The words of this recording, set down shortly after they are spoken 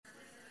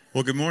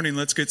Well, good morning.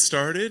 Let's get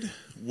started.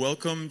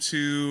 Welcome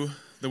to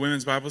the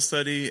Women's Bible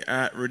Study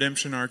at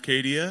Redemption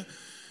Arcadia.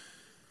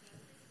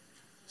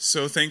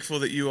 So thankful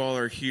that you all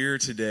are here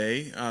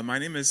today. My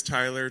name is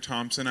Tyler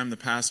Thompson. I'm the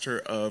pastor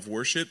of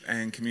worship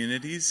and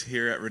communities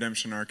here at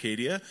Redemption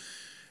Arcadia.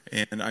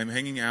 And I'm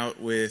hanging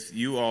out with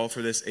you all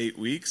for this 8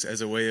 weeks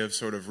as a way of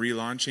sort of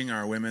relaunching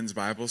our Women's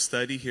Bible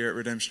Study here at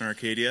Redemption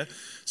Arcadia.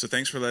 So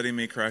thanks for letting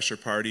me crash your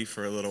party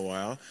for a little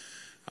while.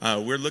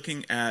 We're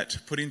looking at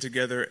putting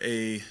together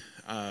a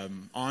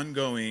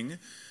ongoing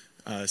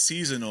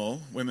seasonal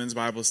women's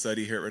Bible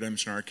study here at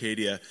Redemption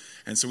Arcadia.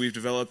 And so we've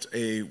developed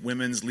a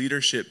women's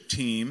leadership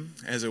team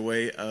as a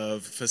way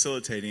of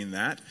facilitating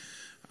that.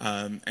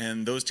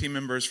 And those team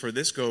members for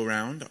this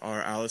go-round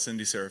are Allison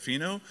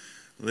DiSerafino,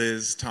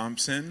 Liz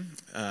Thompson,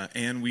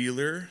 Ann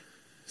Wheeler,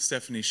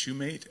 Stephanie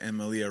Shoemate, and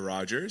Malia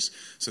Rogers.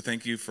 So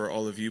thank you for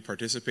all of you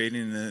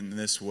participating in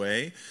this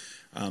way.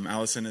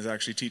 Allison is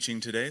actually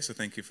teaching today, so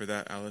thank you for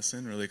that,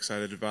 Allison. Really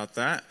excited about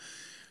that.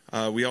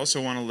 We also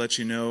want to let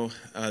you know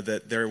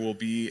that there will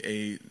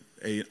be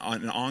an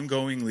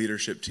ongoing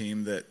leadership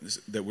team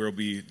that we'll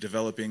be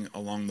developing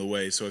along the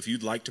way. So if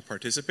you'd like to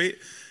participate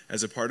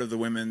as a part of the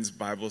Women's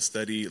Bible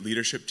Study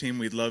leadership team,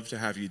 we'd love to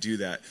have you do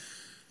that.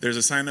 There's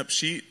a sign-up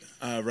sheet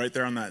right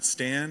there on that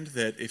stand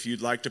that if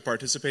you'd like to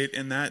participate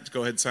in that,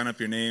 go ahead and sign up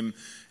your name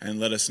and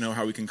let us know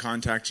how we can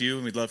contact you.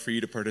 And we'd love for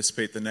you to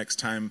participate the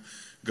next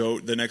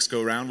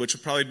go-round, which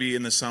will probably be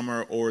in the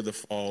summer or the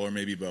fall or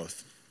maybe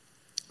both.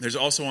 There's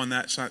also on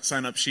that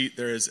sign-up sheet,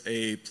 there is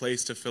a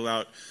place to fill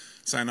out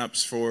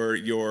sign-ups for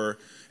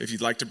if you'd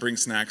like to bring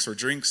snacks or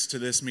drinks to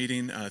this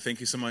meeting. Thank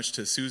you so much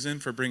to Susan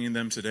for bringing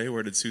them today.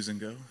 Where did Susan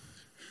go?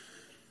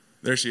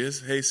 There she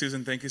is. Hey,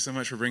 Susan, thank you so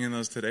much for bringing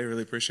those today.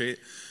 Really appreciate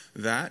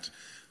that.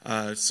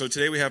 So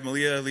today we have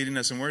Malia leading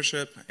us in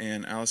worship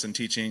and Allison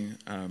teaching,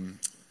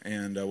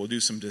 and we'll do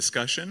some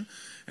discussion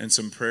and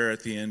some prayer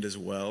at the end as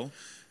well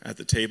at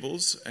the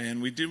tables.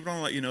 And we do want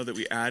to let you know that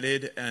we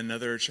added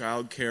another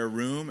child care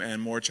room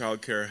and more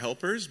child care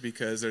helpers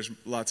because there's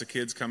lots of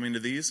kids coming to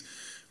these,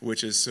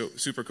 which is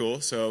super cool.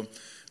 So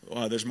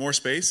there's more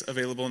space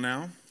available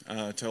now.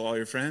 Tell all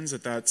your friends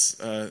that's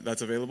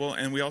available.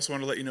 And we also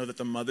want to let you know that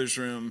the mother's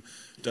room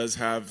does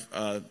have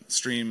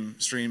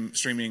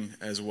streaming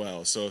as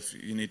well. So if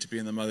you need to be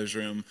in the mother's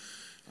room,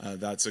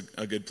 that's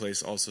a good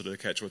place also to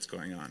catch what's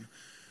going on.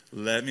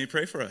 Let me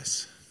pray for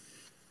us.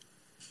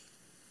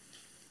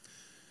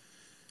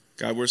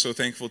 God, we're so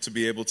thankful to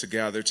be able to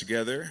gather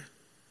together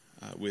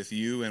with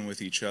you and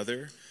with each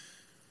other.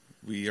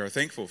 We are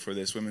thankful for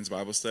this Women's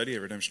Bible Study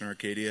at Redemption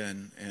Arcadia,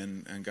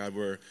 and God,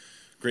 we're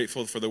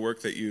grateful for the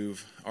work that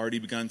you've already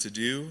begun to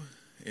do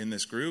in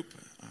this group.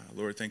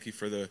 Lord, thank you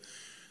for the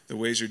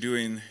ways you're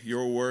doing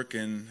your work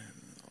in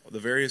the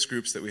various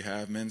groups that we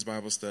have, Men's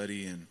Bible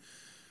Study and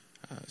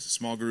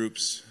small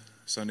groups,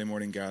 Sunday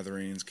morning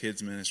gatherings,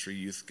 kids ministry,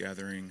 youth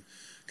gathering.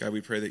 God, we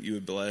pray that you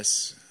would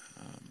bless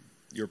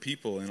your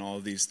people in all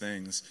of these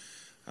things.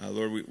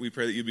 Lord, we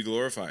pray that you be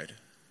glorified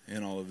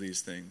in all of these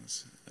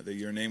things, that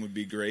your name would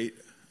be great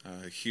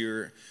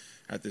here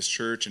at this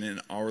church and in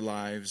our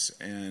lives,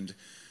 and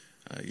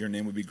your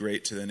name would be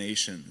great to the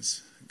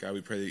nations. God,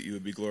 we pray that you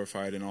would be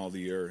glorified in all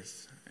the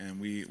earth. And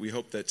we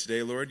hope that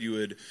today, Lord, you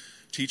would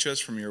teach us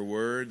from your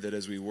word, that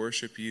as we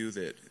worship you,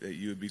 that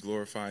you would be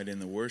glorified in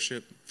the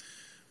worship.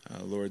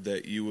 Lord,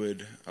 that you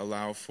would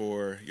allow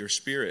for your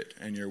spirit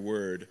and your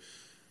word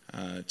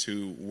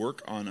to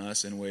work on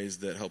us in ways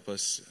that help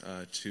us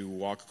to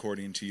walk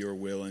according to your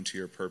will and to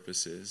your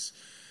purposes.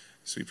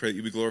 So we pray that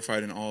you be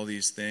glorified in all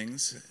these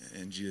things.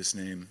 In Jesus'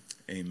 name,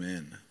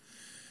 amen.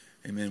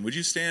 Amen. Would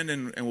you stand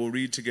and we'll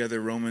read together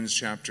Romans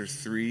chapter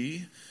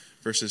 3,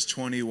 verses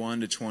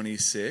 21 to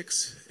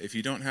 26. If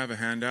you don't have a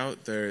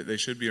handout, they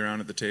should be around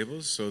at the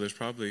tables, so there's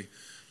probably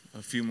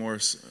a few more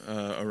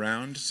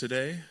around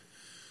today.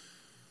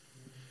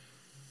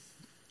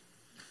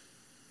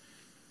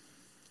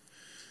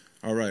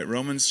 All right,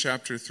 Romans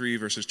chapter 3,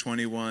 verses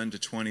 21 to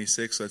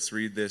 26. Let's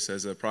read this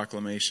as a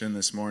proclamation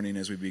this morning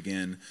as we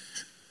begin.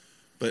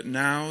 But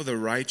now the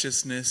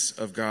righteousness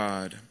of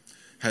God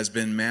has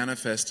been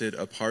manifested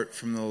apart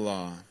from the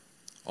law.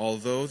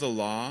 Although the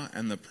law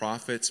and the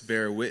prophets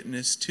bear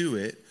witness to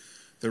it,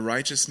 the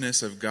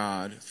righteousness of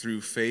God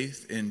through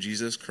faith in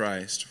Jesus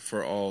Christ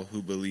for all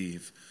who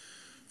believe.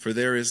 For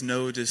there is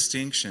no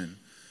distinction,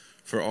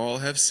 for all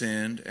have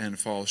sinned and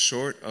fall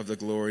short of the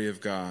glory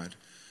of God,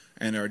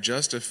 and are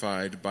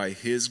justified by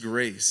his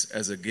grace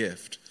as a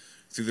gift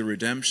through the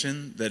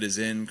redemption that is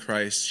in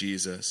Christ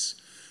Jesus,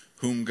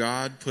 whom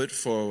God put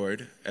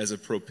forward as a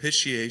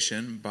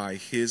propitiation by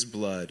his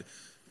blood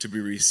to be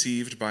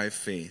received by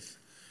faith.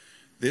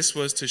 This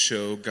was to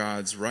show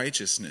God's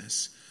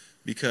righteousness,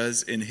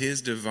 because in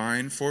his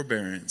divine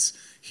forbearance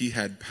he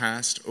had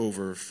passed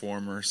over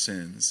former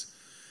sins.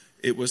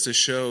 It was to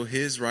show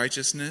his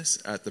righteousness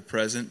at the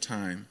present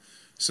time,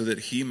 so that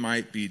he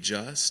might be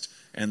just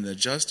and the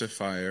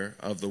justifier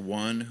of the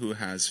one who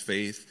has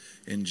faith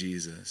in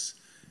Jesus.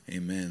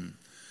 Amen.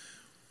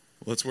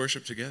 Let's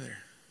worship together.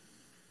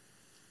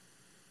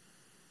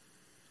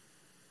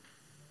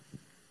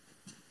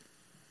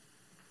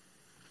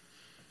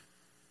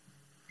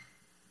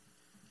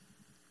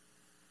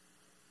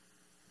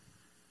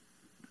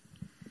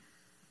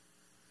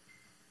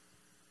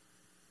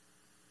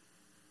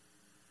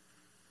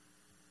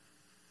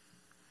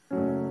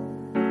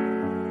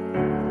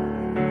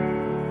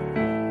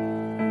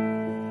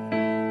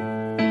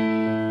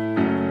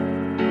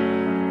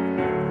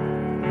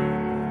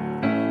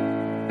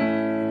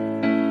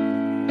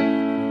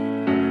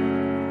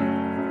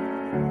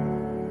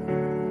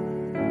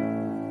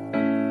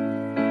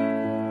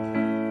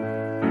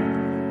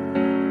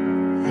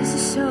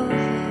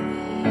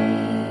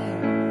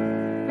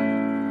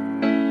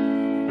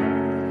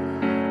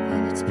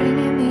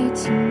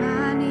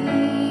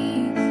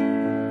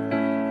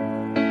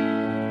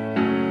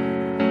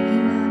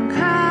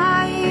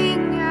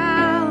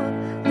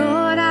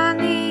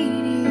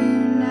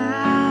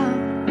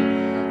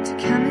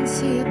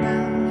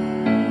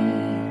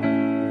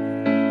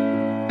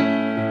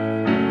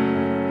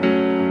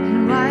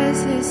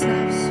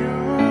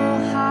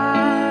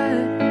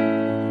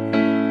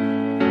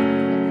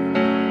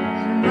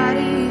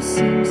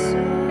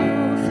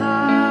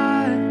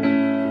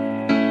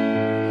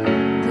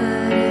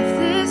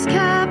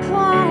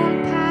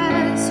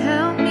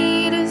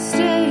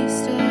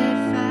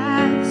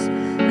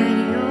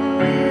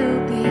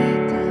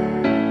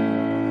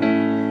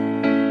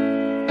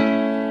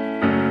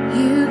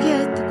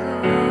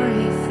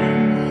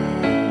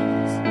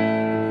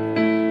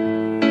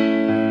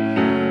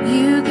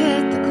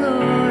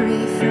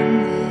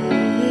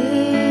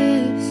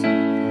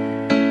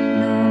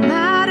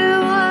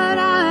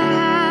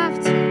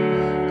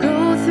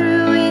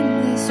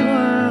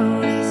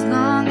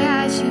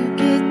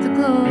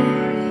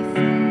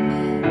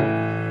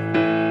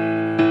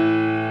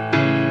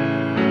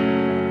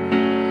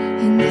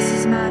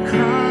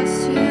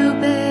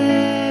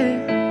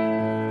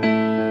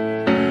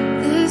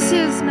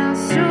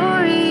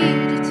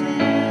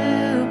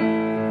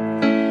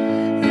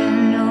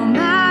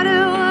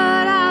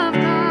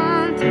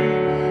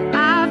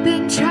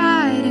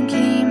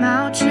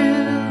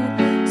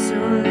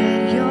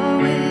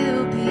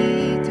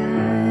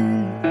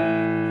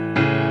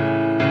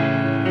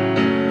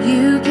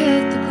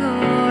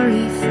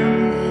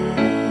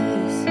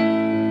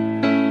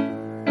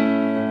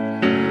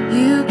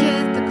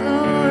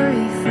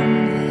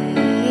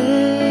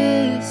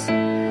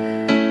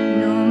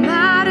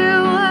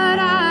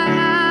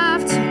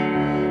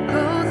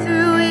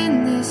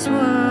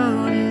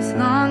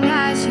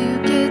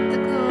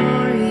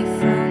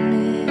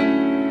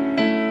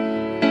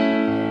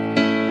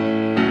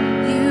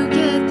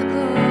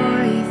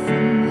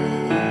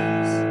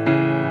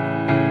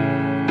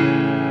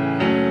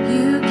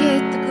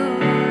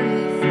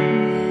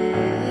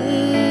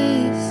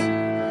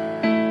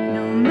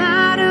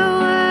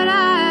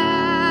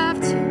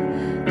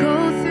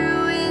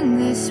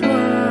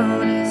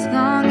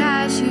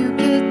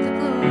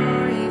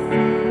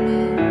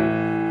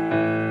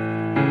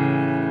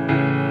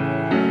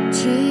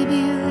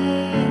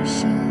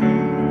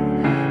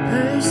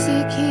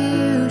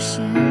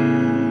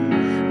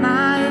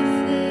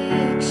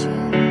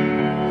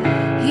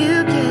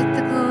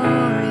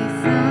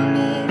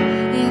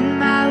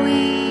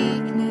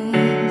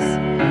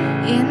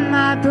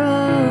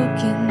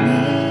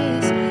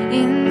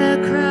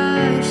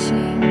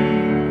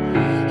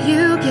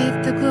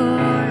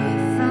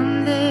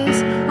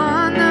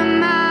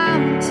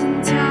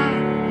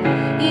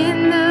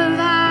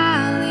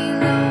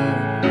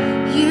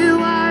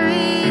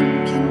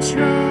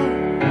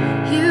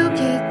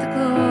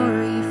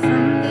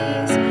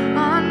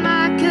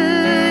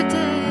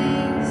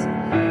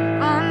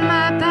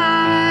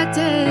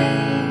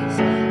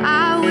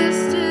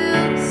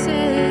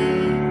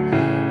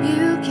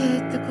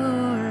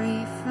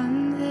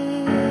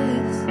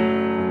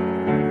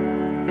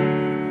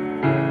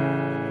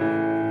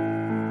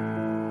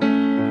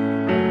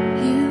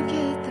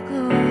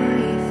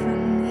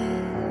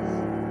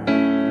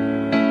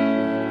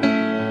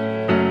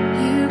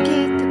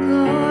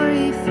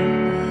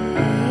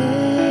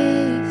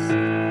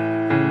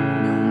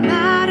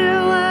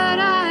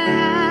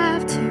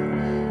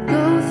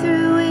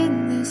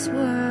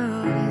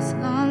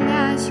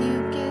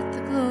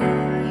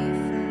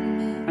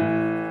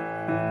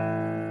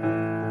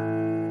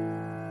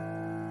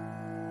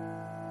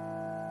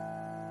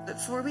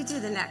 Before we do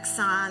the next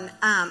song,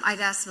 I'd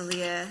asked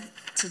Malia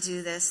to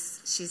do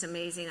this. She's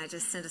amazing. I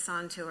just sent a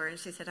song to her, and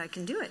she said I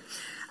can do it.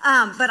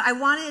 But I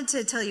wanted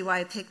to tell you why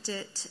I picked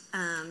it.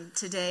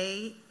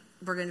 Today,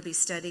 we're going to be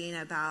studying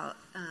about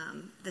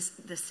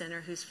the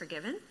sinner who's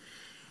forgiven.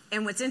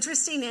 And what's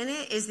interesting in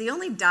it is the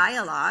only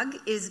dialogue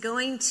is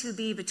going to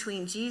be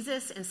between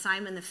Jesus and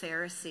Simon the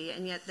Pharisee,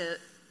 and yet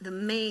the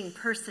main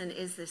person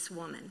is this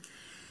woman.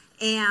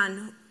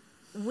 And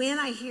when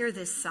I hear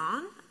this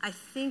song, I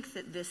think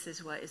that this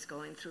is what is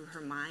going through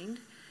her mind.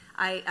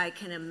 I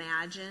can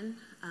imagine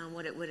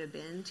what it would have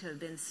been to have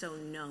been so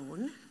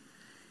known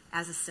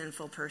as a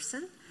sinful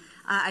person.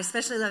 I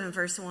especially love in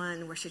verse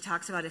 1 where she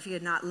talks about, if you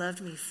had not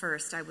loved me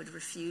first, I would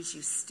refuse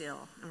you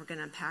still. And we're going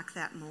to unpack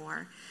that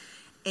more.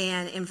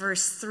 And in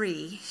verse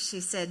 3,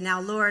 she said,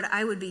 now, Lord,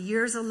 I would be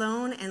yours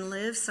alone and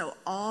live so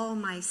all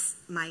might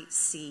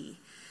see.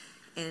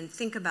 And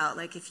think about,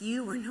 like, if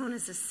you were known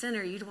as a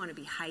sinner, you'd want to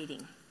be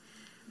hiding.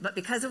 But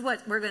because of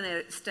what we're going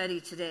to study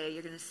today,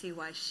 you're going to see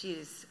why she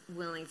is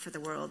willing for the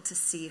world to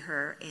see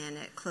her. And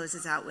it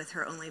closes out with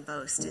her only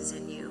boast is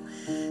in you.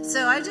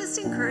 So I just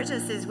encourage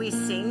us as we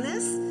sing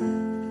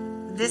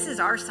this is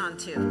our song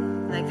too.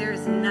 Like, there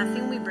is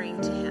nothing we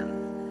bring to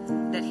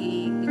him that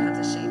he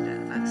becomes ashamed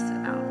of us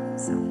about.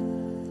 So,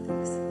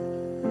 thanks.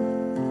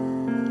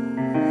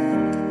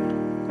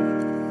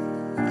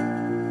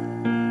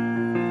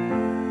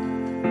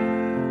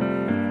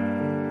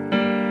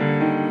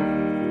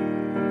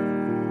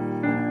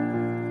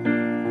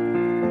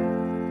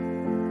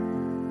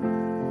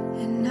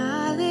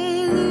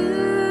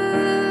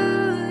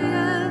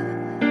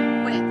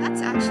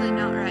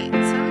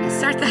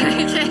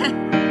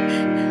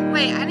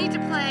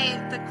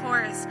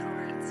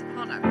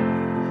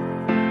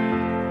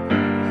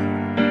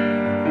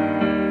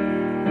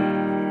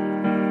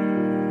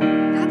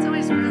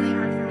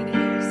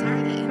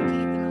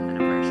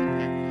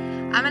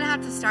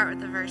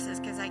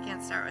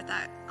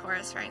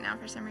 Right now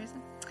for some reason.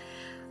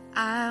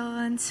 I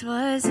once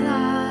was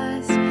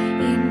lost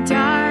in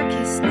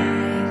darkest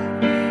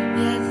night,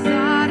 yet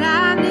thought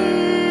I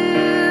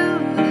knew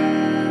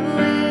the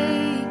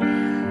way.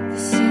 The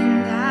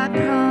sin that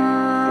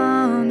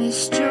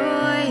promised joy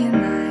and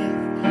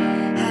life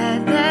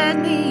had led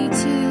me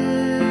to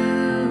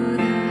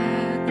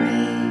the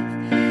grave.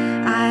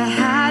 I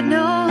had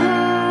no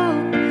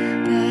hope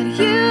that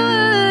you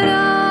would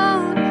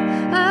own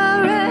a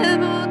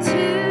rebel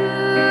to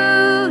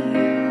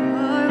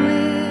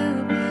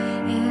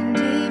and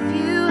if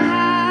you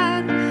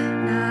had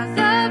not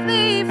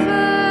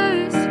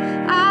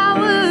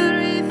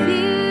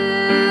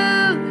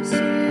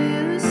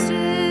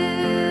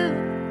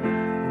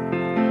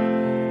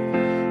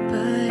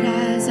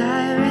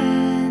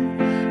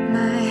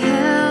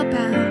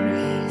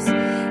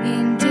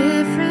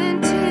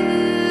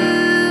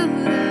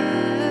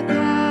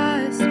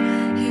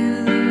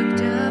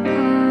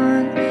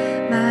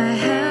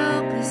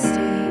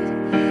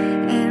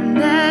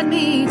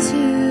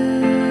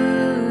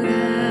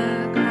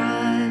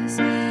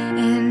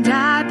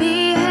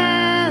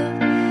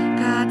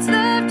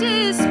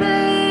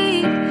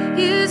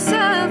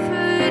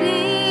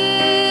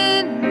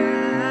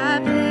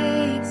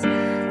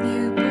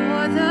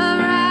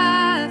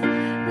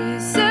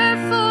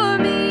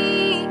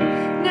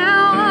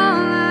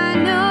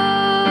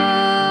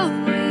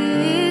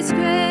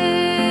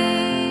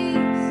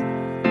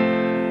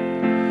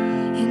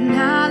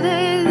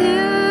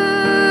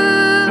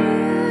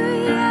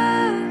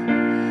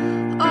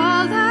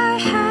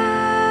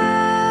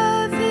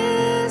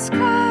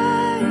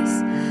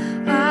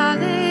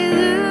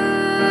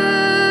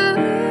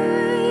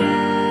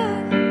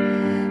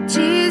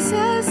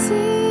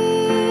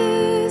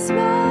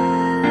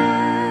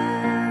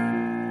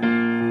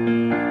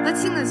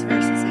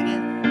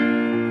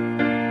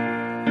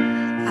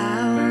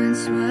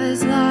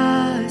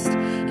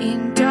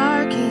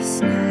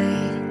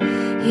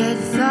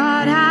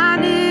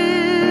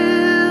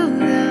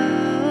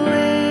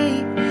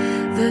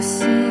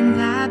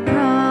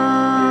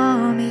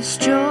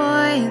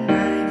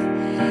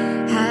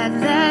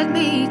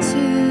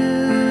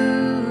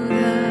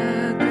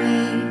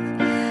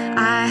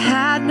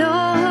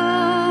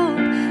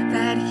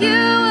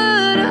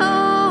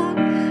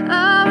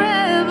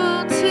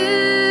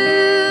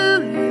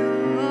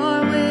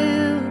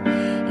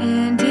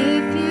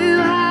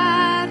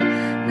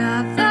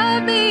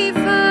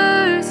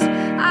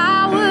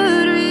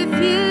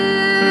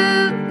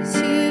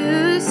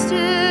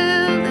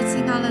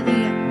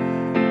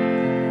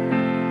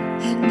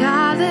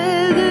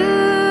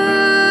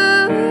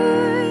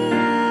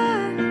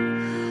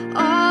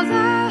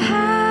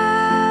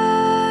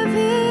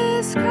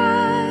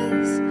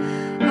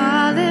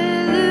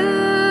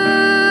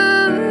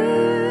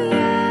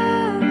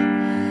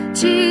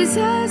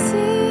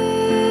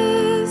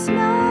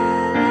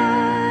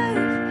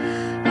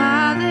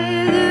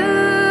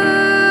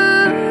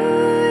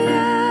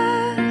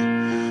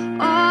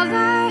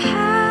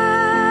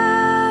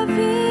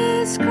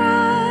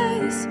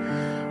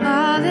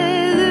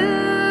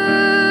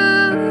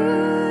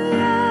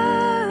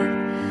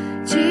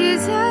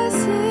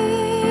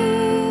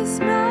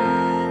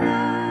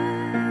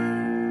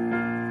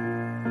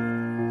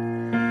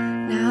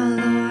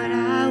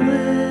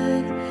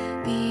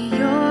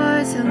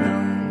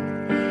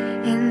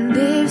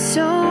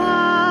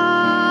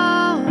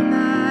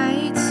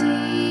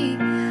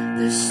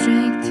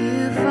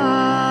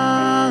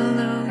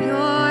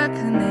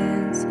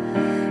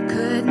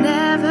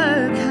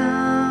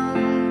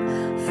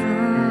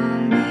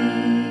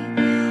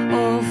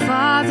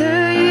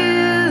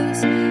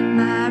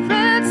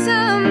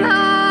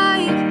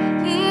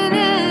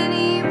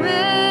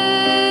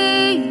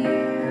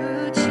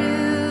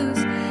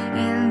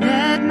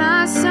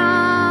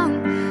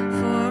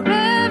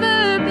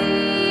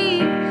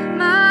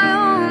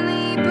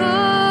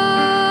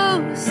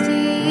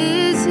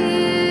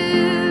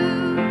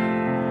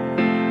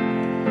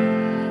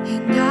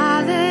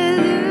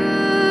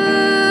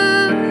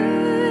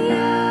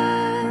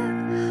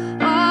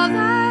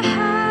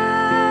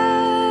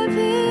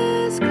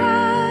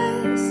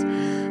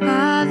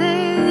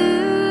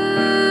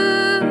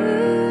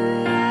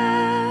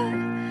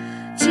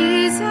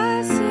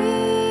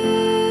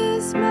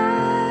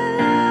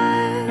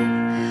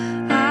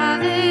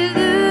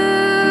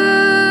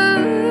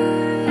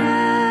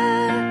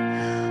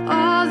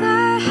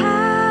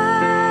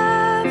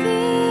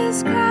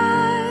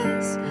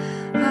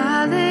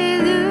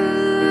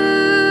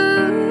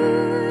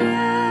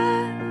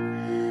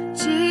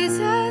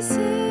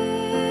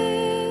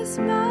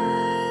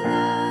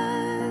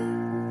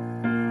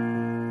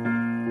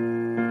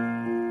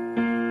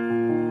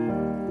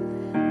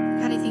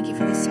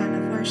for this time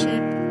of worship.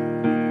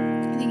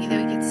 I thank you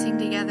that we can sing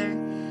together,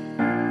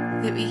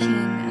 that we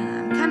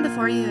can come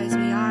before you as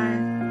we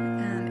are,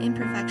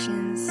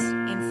 imperfections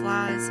and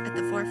flaws at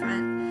the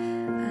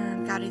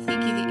forefront. God, we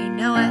thank you that you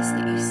know us,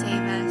 that you save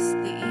us,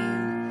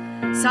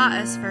 that you saw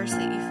us first,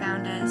 that you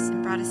found us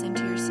and brought us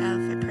into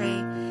yourself. I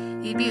pray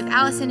that you'd be with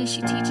Allison as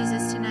she teaches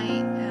us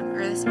tonight, or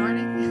this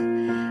morning,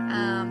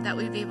 that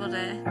we'd be able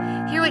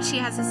to hear what she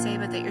has to say,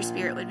 but that your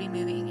spirit would be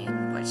moving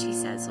in what she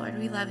says. Lord,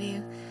 we love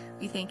you.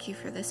 We thank you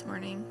for this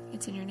morning.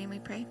 It's in your name we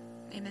pray.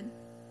 Amen.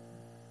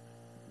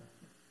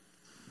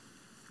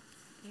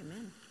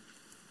 Amen.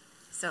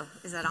 So,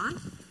 is that on?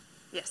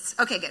 Yes.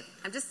 Okay, good.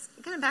 I'm just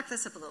going to back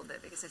this up a little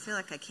bit because I feel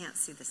like I can't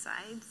see the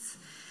sides.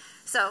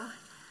 So,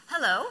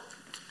 hello.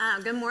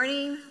 Good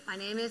morning. My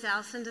name is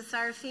Allison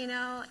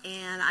DeSarafino,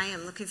 and I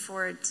am looking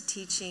forward to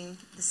teaching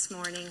this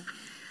morning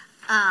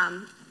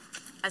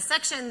a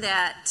section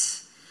that,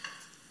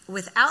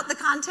 without the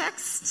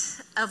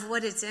context of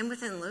what it's in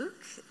within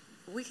Luke,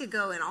 we could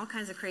go in all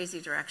kinds of crazy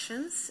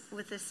directions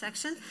with this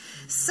section.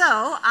 So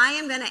I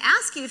am going to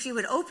ask you if you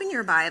would open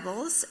your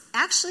Bibles,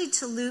 actually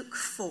to Luke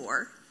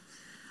 4,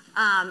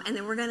 and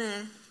then we're going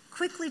to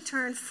quickly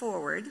turn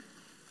forward.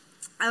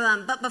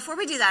 But before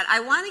we do that,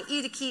 I want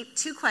you to keep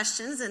two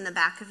questions in the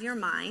back of your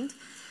mind,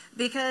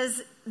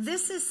 because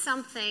this is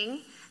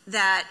something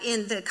that,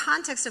 in the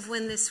context of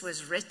when this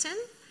was written,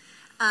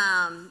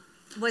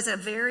 was a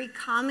very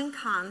common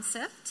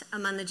concept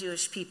among the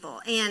Jewish people.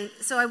 And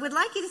so I would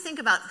like you to think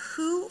about,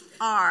 who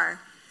are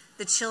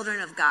the children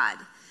of God?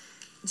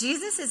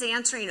 Jesus is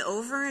answering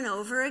over and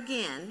over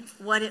again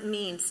what it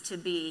means to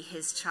be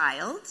his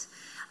child.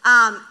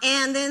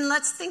 And then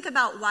let's think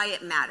about why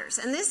it matters.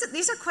 And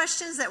these are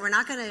questions that we're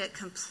not going to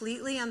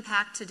completely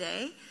unpack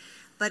today.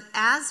 But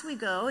as we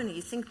go, and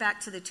you think back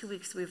to the 2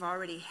 weeks we've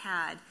already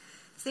had,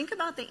 think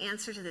about the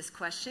answer to this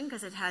question,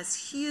 because it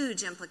has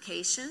huge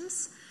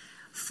implications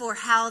for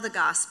how the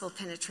gospel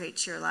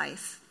penetrates your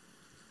life.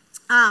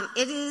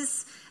 It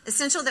is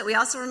essential that we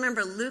also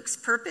remember Luke's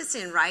purpose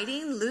in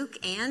writing. Luke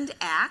and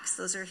Acts,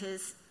 those are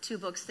his two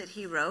books that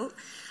he wrote,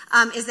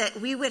 is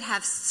that we would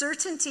have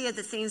certainty of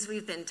the things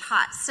we've been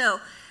taught. So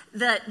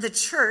the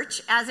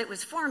church, as it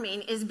was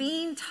forming, is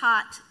being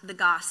taught the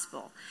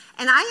gospel.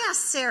 And I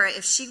asked Sarah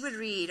if she would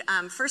read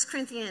 1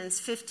 Corinthians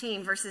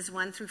 15, verses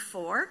 1 through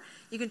 4.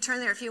 You can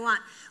turn there if you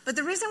want. But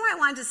the reason why I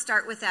wanted to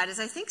start with that is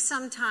I think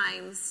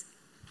sometimes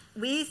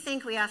we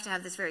think we have to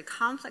have this very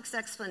complex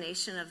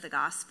explanation of the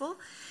gospel.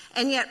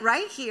 And yet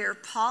right here,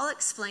 Paul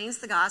explains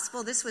the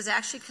gospel. This was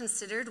actually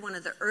considered one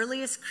of the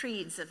earliest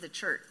creeds of the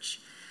church.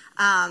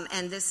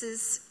 And this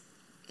is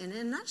in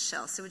a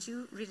nutshell. So would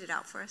you read it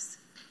out for us?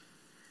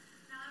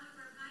 Now I would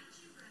remind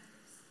you,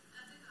 brothers,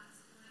 of the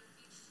gospel I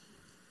preached to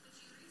you,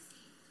 which you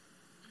received,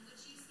 in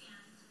which you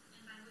stand,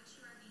 and by which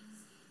you are being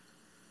saved.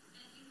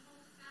 And if you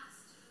hold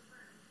fast to the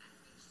word I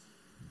preached to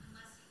you,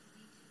 unless you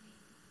believed in me.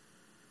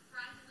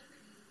 For I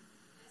delivered you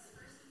as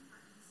first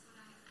importance what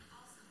I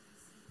also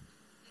received,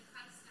 that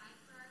Christ died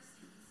for our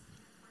sins in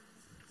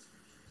accordance with the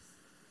Scriptures,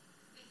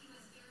 that he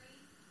was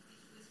buried, that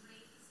he was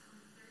raised on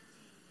the third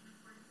day in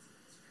accordance with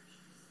the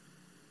Scriptures.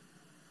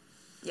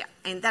 Yeah,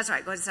 and that's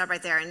right. Go ahead and stop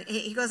right there. And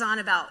he goes on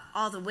about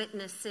all the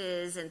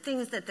witnesses and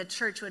things that the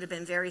church would have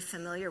been very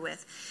familiar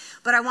with.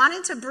 But I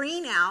wanted to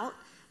bring out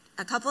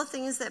a couple of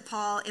things that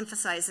Paul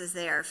emphasizes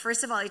there.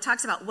 First of all, he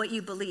talks about what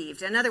you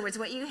believed. In other words,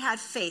 what you had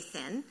faith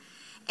in.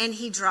 And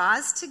he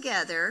draws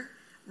together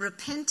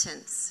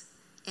repentance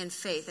and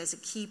faith as a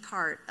key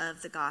part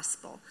of the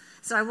gospel.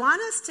 So I want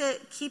us to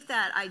keep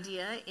that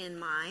idea in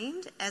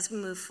mind as we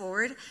move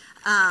forward,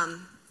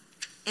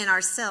 and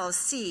ourselves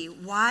see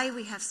why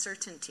we have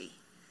certainty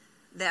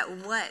that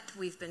what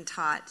we've been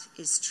taught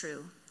is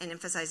true, and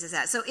emphasizes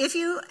that. So if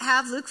you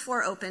have Luke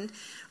 4 opened,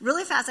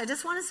 really fast, I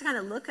just want us to kind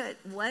of look at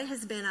what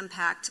has been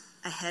unpacked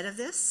ahead of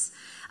this.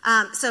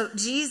 So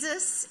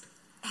Jesus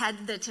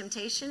had the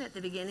temptation at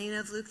the beginning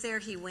of Luke there.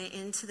 He went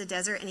into the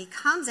desert, and he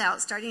comes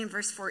out, starting in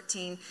verse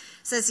 14,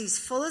 says he's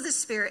full of the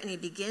Spirit, and he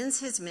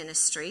begins his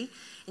ministry.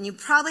 And you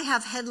probably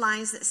have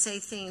headlines that say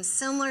things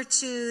similar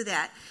to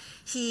that.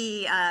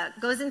 He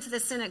goes into the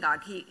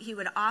synagogue. He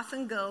would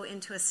often go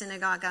into a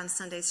synagogue on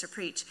Sundays to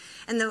preach.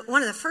 And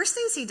one of the first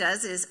things he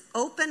does is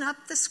open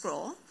up the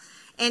scroll,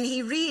 and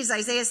he reads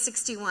Isaiah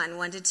 61,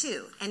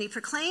 1-2. And he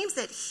proclaims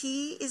that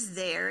he is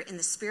there in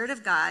the Spirit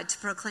of God to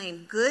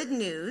proclaim good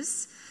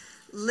news,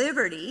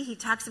 liberty. He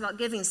talks about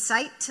giving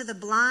sight to the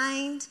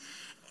blind,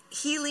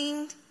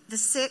 healing the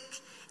sick,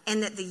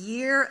 and that the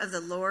year of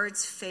the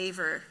Lord's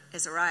favor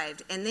has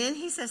arrived. And then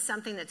he says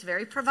something that's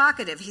very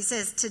provocative. He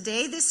says,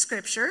 today this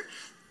scripture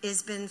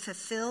has been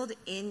fulfilled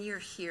in your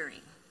hearing.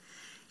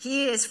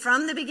 He is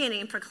from the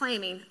beginning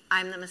proclaiming,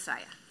 I'm the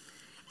Messiah.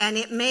 And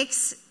it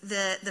makes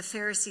the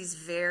Pharisees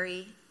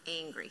very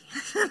angry.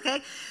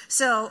 Okay?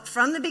 So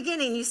from the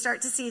beginning, you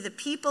start to see the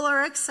people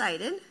are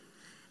excited,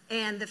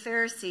 and the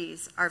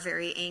Pharisees are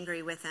very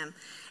angry with him.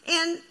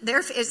 And there,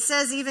 it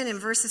says even in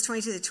verses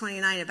 22 to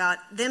 29 about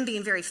them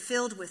being very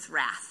filled with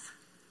wrath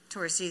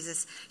towards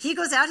Jesus. He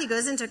goes out, he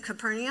goes into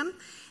Capernaum,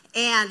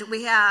 And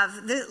we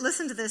have,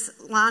 listen to this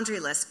laundry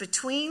list.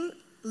 Between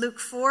Luke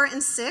 4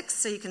 and 6,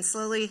 so you can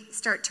slowly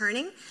start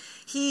turning,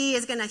 he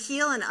is going to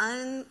heal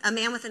a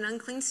man with an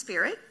unclean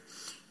spirit.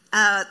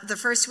 The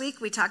first week,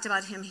 we talked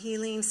about him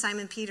healing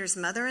Simon Peter's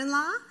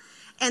mother-in-law.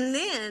 And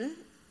then,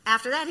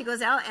 after that, he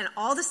goes out and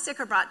all the sick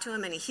are brought to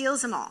him and he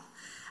heals them all.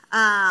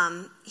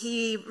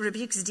 He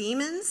rebukes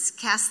demons,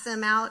 casts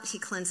them out. He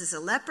cleanses a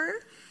leper.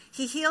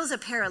 He heals a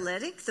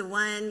paralytic, the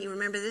one, you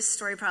remember this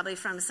story probably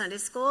from Sunday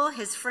school.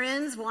 His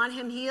friends want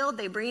him healed.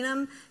 They bring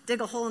him, dig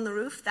a hole in the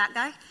roof, that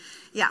guy.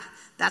 Yeah,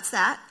 that's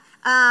that.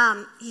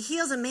 He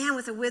heals a man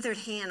with a withered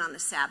hand on the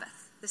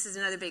Sabbath. This is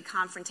another big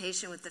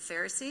confrontation with the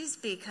Pharisees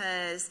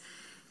because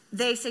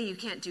they say you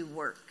can't do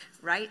work,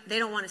 right? They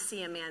don't want to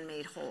see a man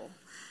made whole.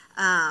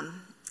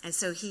 And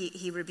so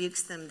he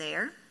rebukes them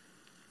there.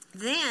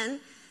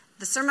 Then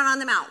the Sermon on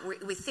the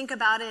Mount, we think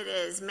about it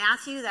as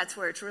Matthew, that's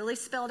where it's really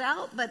spelled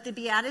out, but the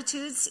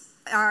Beatitudes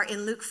are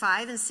in Luke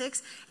 5 and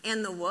 6,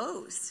 and the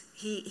woes.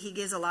 He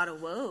gives a lot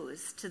of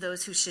woes to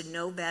those who should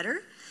know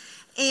better.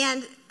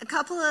 And a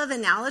couple of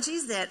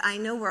analogies that I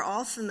know we're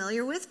all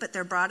familiar with, but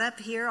they're brought up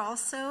here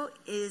also,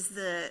 is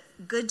the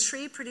good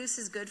tree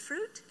produces good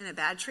fruit, and a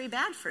bad tree,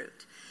 bad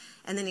fruit.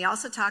 And then he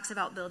also talks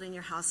about building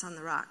your house on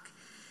the rock.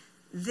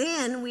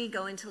 Then we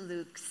go into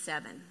Luke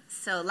 7.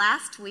 So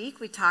last week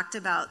we talked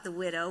about the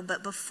widow,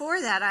 but before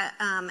that,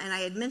 I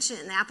had mentioned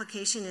in the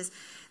application, is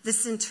the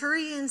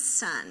centurion's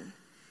son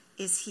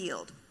is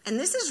healed. And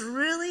this is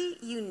really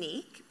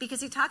unique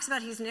because he talks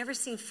about he's never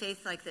seen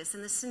faith like this.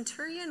 And the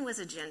centurion was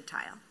a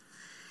Gentile.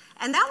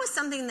 And that was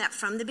something that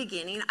from the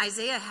beginning,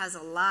 Isaiah has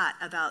a lot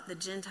about the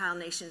Gentile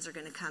nations are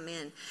going to come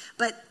in.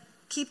 But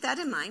keep that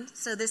in mind.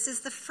 So this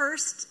is the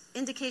first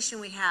indication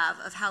we have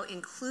of how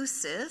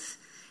inclusive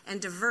and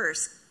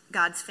diverse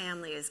God's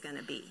family is going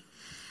to be.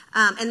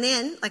 And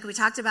then, like we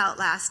talked about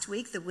last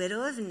week, the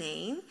widow of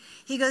Nain,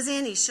 he goes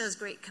in, he shows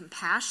great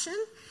compassion,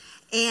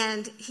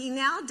 and he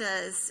now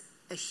does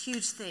a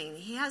huge thing.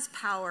 He has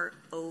power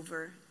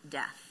over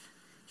death.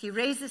 He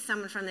raises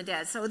someone from the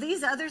dead. So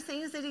these other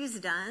things that he's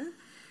done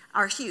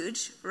are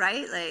huge,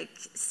 right? Like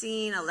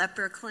seeing a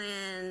leper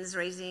cleanse,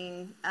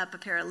 raising up a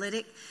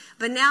paralytic.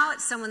 But now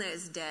it's someone that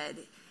is dead.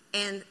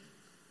 And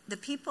the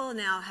people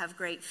now have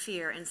great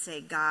fear and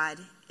say, God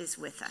is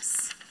with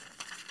us.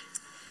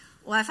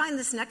 Well, I find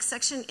this next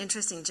section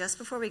interesting just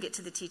before we get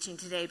to the teaching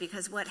today,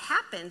 because what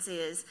happens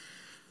is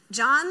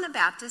John the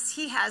Baptist,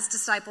 he has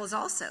disciples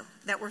also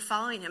that were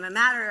following him. A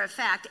matter of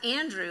fact,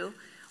 Andrew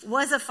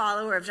was a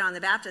follower of John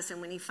the Baptist,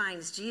 and when he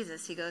finds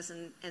Jesus, he goes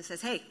and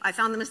says, hey, I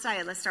found the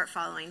Messiah, let's start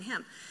following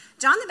him.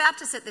 John the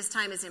Baptist at this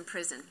time is in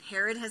prison.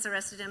 Herod has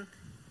arrested him.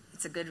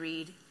 It's a good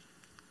read.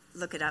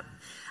 Look it up.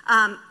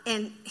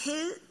 And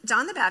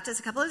John the Baptist,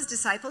 a couple of his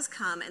disciples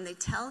come and they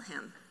tell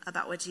him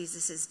about what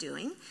Jesus is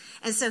doing.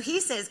 And so he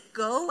says,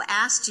 go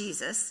ask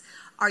Jesus,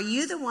 are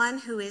you the one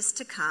who is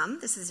to come?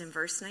 This is in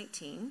verse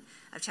 19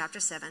 of chapter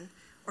 7.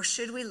 Or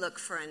should we look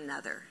for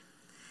another?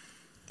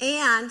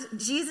 And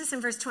Jesus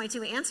in verse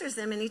 22 answers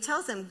them and he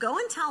tells them, go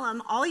and tell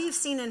them all you've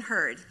seen and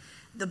heard.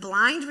 The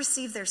blind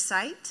receive their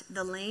sight,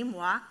 the lame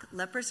walk,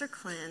 lepers are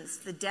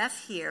cleansed, the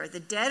deaf hear, the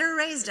dead are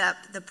raised up,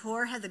 the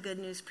poor have the good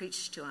news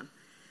preached to them.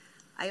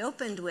 I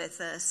opened with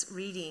us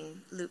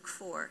reading Luke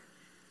 4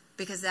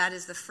 because that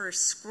is the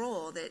first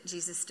scroll that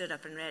Jesus stood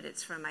up and read.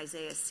 It's from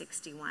Isaiah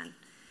 61.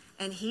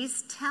 And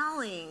he's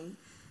telling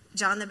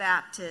John the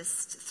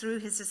Baptist through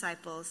his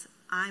disciples,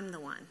 I'm the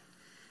one.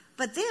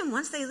 But then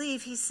once they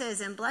leave, he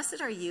says, and blessed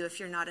are you if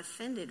you're not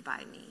offended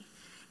by me.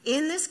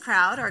 In this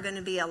crowd are going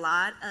to be a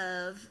lot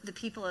of the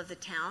people of the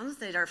towns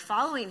that are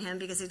following him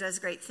because he does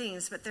great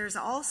things, but there's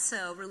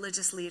also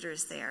religious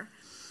leaders there.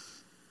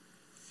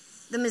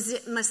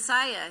 The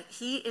Messiah,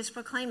 he is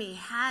proclaiming he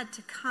had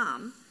to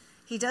come.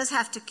 He does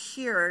have to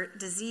cure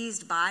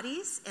diseased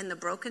bodies and the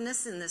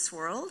brokenness in this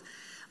world,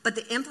 but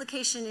the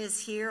implication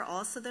is here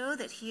also, though,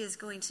 that he is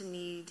going to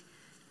need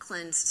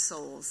cleansed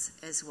souls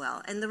as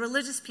well. And the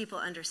religious people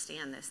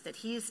understand this, that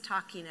he is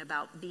talking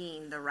about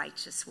being the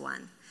righteous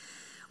one.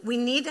 We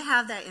need to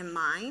have that in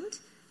mind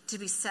to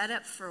be set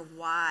up for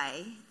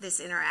why this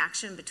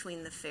interaction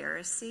between the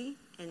Pharisee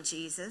and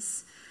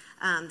Jesus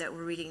that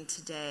we're reading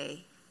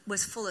today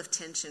was full of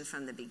tension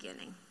from the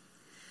beginning.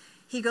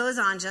 He goes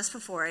on just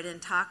before it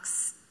and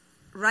talks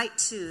right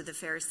to the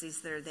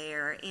Pharisees that are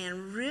there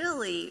and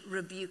really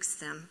rebukes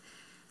them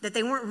that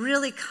they weren't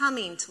really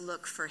coming to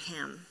look for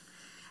him.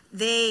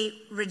 They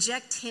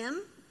reject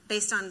him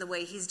based on the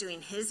way he's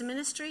doing his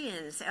ministry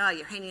and say, oh,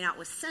 you're hanging out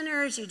with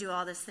sinners, you do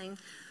all this thing.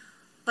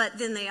 But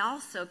then they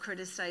also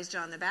criticize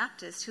John the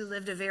Baptist, who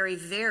lived a very,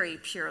 very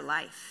pure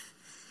life.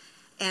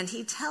 And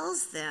he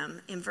tells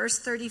them in verse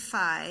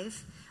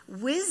 35,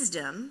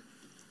 wisdom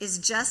is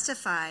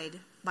justified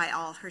by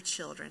all her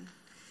children.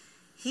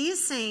 He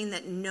is saying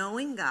that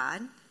knowing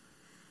God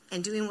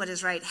and doing what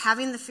is right,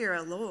 having the fear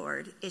of the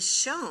Lord, is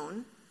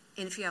shown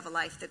if you have a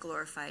life that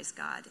glorifies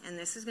God. And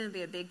this is going to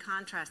be a big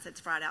contrast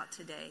that's brought out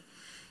today,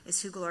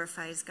 is who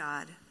glorifies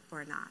God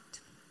or not.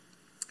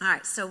 All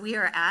right, so we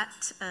are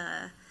at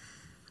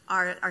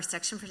our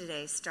section for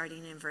today,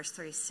 starting in verse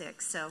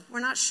 36. So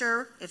we're not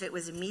sure if it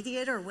was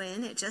immediate or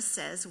when. It just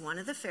says, one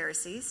of the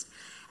Pharisees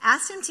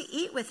asked him to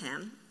eat with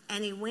him,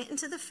 and he went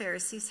into the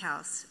Pharisee's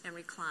house and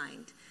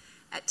reclined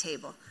at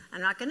table.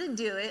 I'm not going to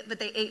do it, but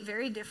they ate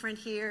very different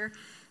here.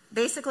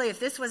 Basically, if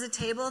this was a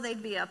table,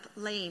 they'd be up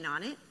laying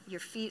on it,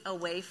 your feet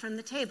away from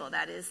the table.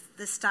 That is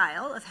the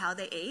style of how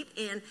they ate.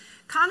 And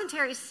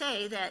commentaries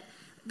say that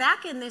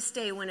back in this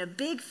day, when a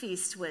big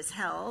feast was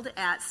held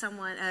at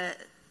someone,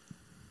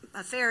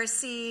 a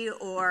Pharisee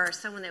or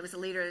someone that was a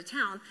leader of the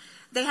town,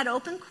 they had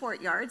open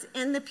courtyards,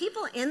 and the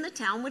people in the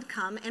town would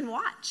come and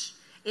watch.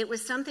 It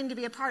was something to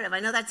be a part of. I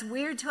know that's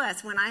weird to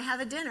us. When I have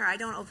a dinner, I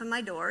don't open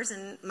my doors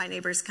and my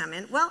neighbors come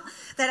in. Well,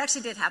 that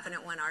actually did happen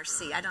at one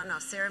RC. I don't know.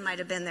 Sarah might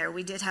have been there.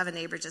 We did have a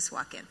neighbor just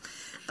walk in.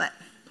 But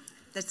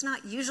that's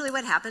not usually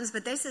what happens,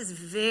 but this is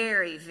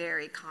very,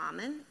 very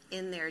common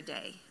in their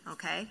day,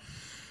 okay?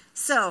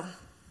 So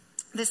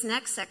this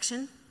next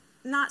section,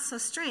 not so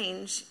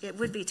strange, it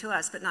would be to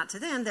us, but not to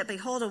them, that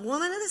behold, a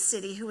woman of the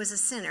city who was a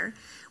sinner,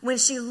 when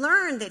she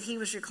learned that he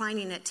was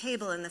reclining at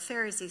table in the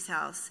Pharisee's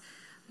house,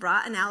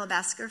 brought an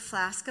alabaster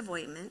flask of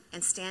ointment,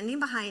 and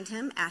standing behind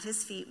him at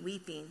his feet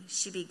weeping,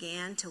 she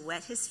began to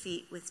wet his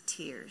feet with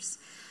tears.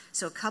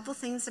 So a couple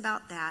things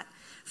about that.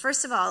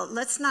 First of all,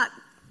 let's not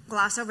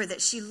gloss over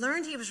that she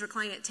learned he was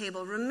reclining at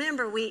table.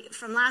 Remember,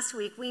 from last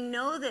week, we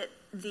know that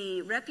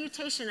the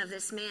reputation of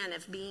this man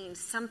of being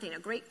something, a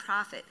great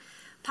prophet,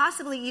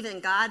 possibly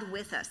even God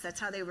with us, that's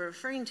how they were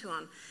referring to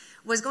him,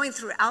 was going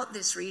throughout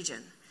this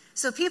region.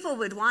 So people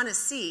would want to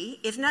see,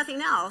 if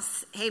nothing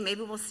else, hey,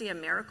 maybe we'll see a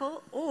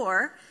miracle,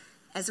 or,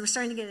 as we're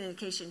starting to get an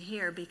indication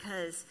here,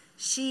 because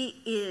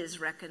she is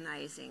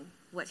recognizing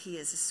what he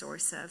is a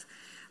source of.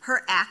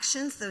 Her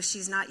actions, though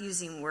she's not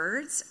using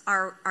words,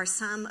 are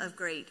some of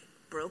great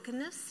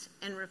brokenness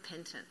and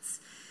repentance.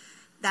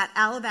 That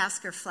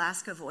alabaster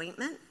flask of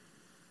ointment,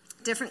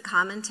 different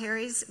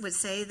commentaries would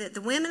say that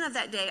the women of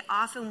that day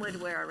often would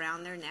wear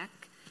around their neck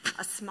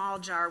a small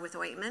jar with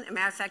ointment. As a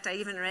matter of fact, I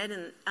even read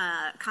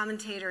a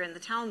commentator in the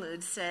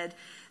Talmud said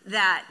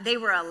that they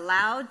were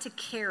allowed to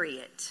carry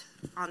it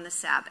on the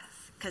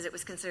Sabbath because it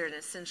was considered an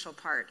essential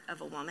part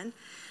of a woman.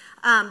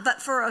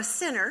 But for a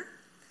sinner,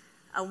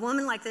 a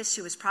woman like this,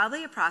 she was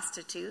probably a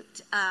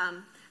prostitute.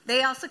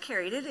 They also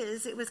carried it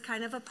as it was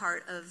kind of a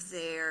part of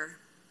their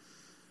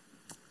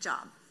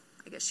job,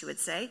 I guess you would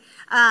say.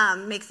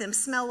 Make them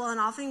smell well and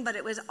all things, but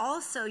it was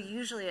also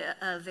usually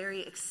a very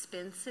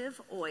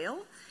expensive oil.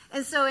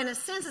 And so in a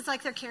sense, it's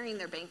like they're carrying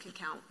their bank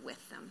account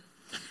with them.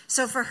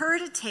 So for her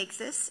to take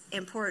this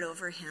and pour it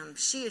over him,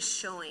 she is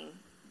showing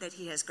that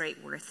he has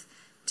great worth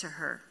to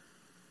her.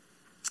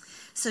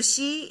 So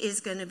she is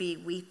going to be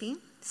weeping,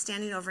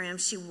 standing over him.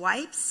 She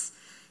wipes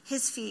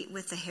his feet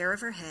with the hair of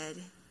her head,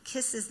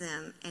 kisses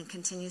them, and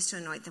continues to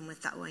anoint them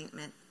with the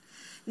ointment.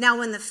 Now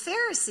when the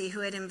Pharisee who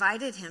had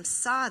invited him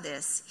saw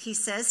this, he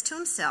says to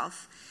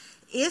himself,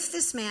 if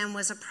this man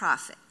was a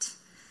prophet,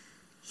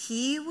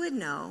 he would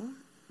know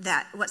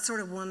that what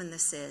sort of woman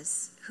this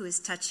is who is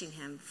touching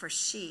him, for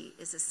she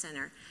is a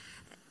sinner.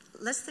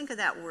 Let's think of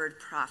that word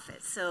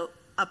prophet. So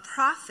a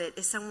prophet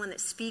is someone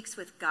that speaks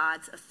with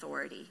God's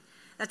authority.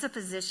 That's a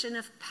position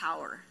of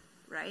power,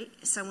 right?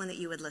 Someone that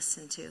you would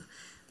listen to.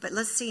 But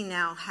let's see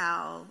now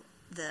how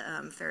the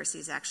Pharisee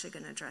is actually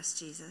going to address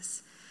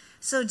Jesus.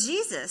 So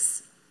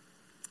Jesus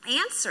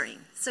answering,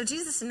 so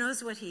Jesus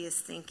knows what he is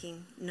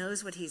thinking,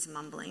 knows what he's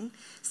mumbling,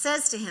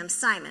 says to him,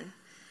 Simon,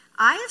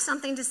 I have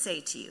something to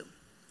say to you.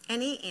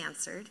 And he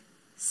answered,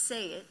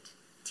 say it,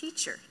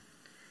 teacher.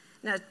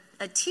 Now,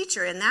 a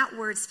teacher, in that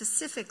word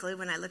specifically,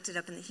 when I looked it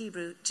up in the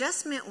Hebrew,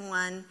 just meant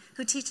one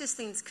who teaches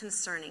things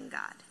concerning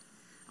God.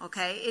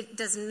 Okay? It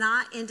does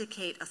not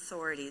indicate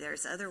authority.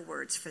 There's other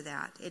words for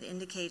that. It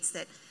indicates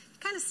that he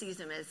kind of sees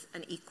him as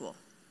an equal,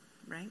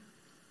 right?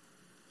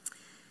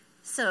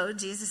 So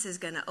Jesus is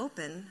going to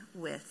open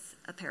with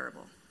a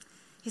parable.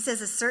 He says,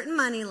 a certain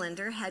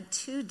moneylender had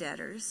 2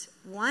 debtors.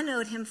 One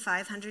owed him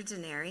 500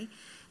 denarii,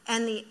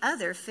 and the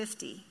other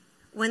 50.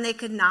 When they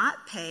could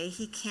not pay,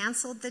 he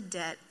canceled the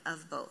debt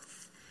of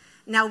both.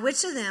 Now,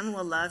 which of them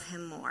will love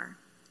him more?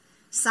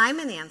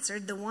 Simon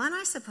answered, the one,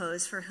 I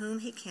suppose, for whom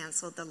he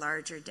canceled the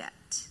larger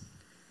debt.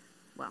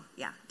 Well,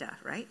 yeah, duh,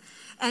 right?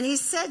 And he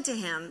said to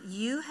him,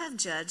 you have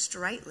judged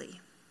rightly.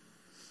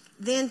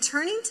 Then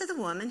turning to the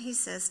woman, he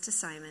says to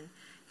Simon,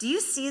 do you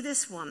see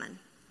this woman?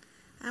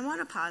 I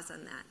want to pause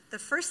on that. The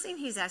first thing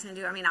he's asking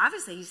to do,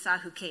 obviously he saw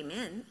who came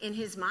in. In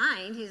his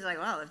mind, he's like,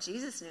 well, if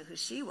Jesus knew who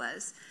she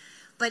was.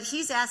 But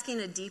he's asking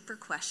a deeper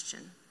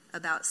question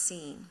about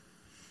seeing.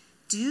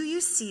 Do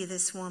you see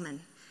this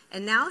woman?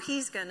 And now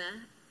he's going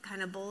to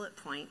kind of bullet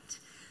point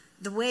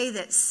the way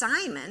that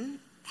Simon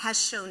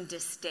has shown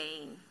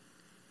disdain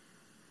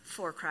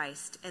for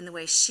Christ and the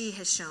way she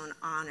has shown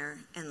honor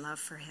and love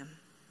for him.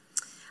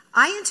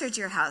 I entered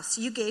your house.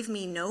 You gave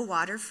me no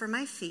water for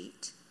my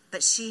feet,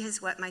 but she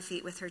has wet my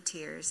feet with her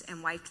tears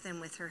and wiped them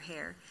with her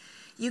hair.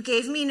 You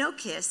gave me no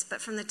kiss,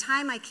 but from the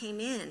time I came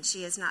in,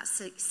 she has not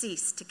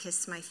ceased to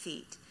kiss my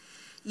feet.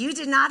 You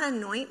did not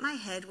anoint my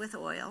head with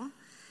oil,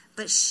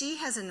 but she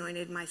has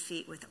anointed my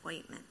feet with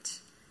ointment.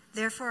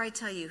 Therefore I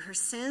tell you, her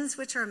sins,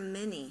 which are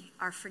many,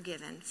 are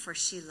forgiven, for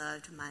she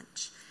loved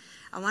much.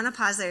 I want to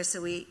pause there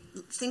so we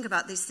think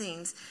about these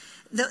things.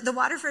 The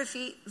water for her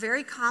feet,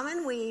 very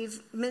common.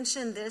 We've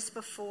mentioned this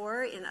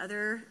before in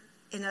other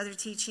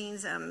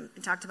teachings.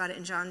 We talked about it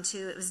in John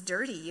 2. It was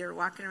dirty. You're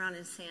walking around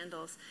in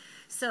sandals.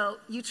 So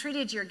you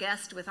treated your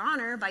guest with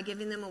honor by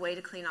giving them a way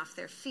to clean off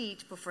their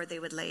feet before they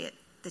would lay at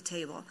the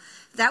table.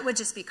 That would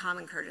just be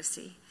common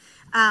courtesy.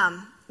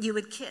 You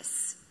would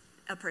kiss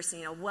a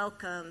person,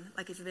 welcome,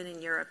 like if you've been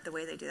in Europe, the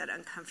way they do that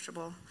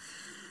uncomfortable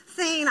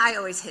thing. I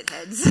always hit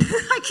heads.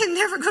 I can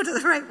never go to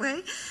the right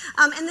way.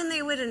 And then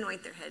they would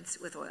anoint their heads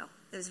with oil.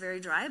 It was very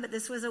dry, but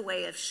this was a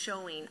way of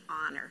showing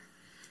honor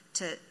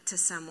to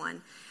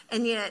someone.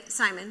 And yet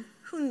Simon,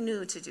 who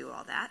knew to do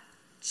all that,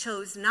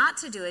 chose not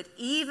to do it,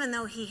 even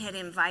though he had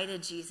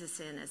invited Jesus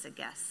in as a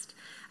guest.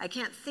 I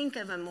can't think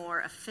of a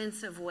more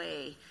offensive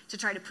way to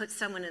try to put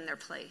someone in their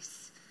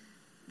place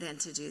than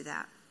to do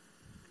that.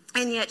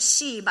 And yet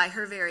she, by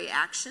her very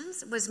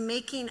actions, was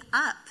making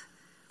up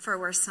for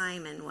where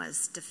Simon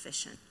was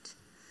deficient.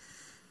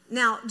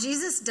 Now,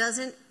 Jesus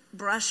doesn't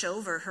brush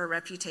over her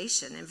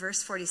reputation. In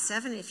verse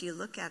 47, if you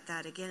look at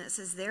that again, it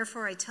says,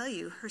 therefore I tell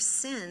you, her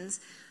sins,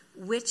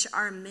 which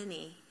are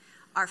many,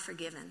 are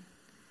forgiven,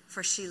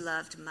 for she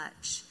loved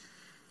much.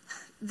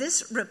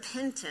 This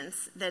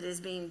repentance that is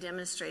being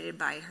demonstrated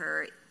by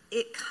her,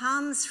 it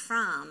comes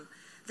from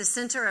the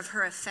center of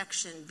her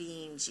affection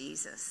being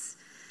Jesus.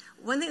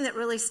 One thing that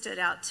really stood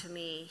out to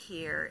me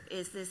here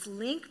is this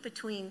link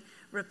between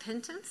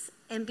repentance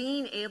and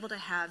being able to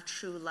have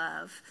true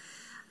love.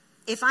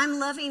 If I'm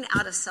loving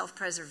out of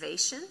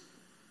self-preservation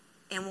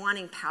and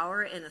wanting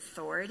power and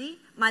authority,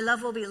 my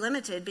love will be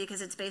limited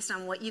because it's based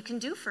on what you can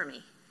do for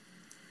me.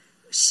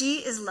 She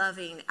is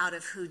loving out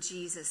of who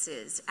Jesus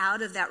is,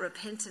 out of that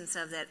repentance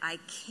of that I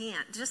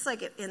can't. Just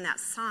like in that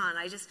song,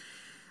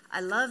 I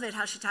love it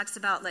how she talks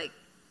about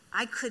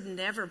I could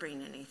never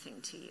bring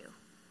anything to you.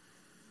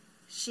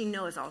 She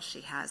knows all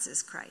she has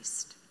is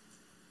Christ.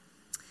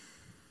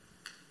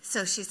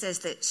 So she says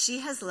that she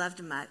has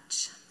loved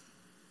much.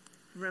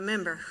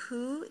 Remember,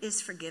 who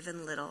is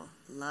forgiven little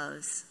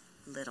loves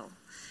little.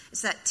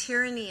 It's that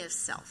tyranny of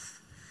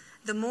self.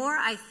 The more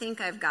I think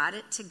I've got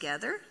it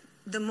together,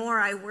 the more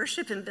I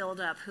worship and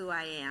build up who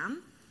I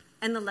am,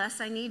 and the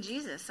less I need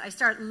Jesus. I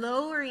start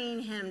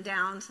lowering him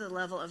down to the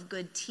level of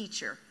good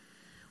teacher.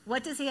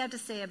 What does he have to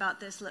say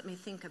about this? Let me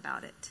think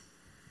about it.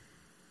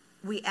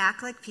 We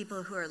act like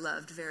people who are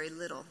loved very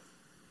little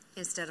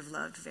instead of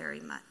loved very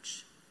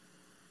much.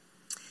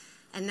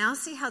 And now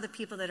see how the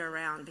people that are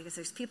around, because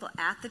there's people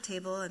at the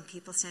table and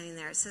people standing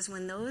there. It says,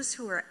 when those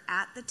who were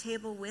at the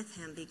table with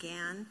him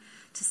began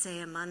to say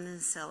among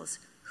themselves,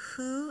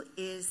 who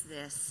is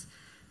this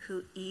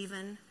who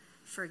even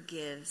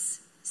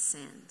forgives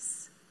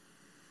sins?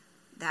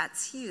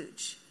 That's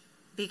huge,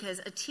 because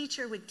a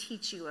teacher would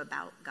teach you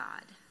about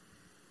God.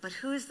 But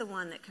who is the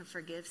one that can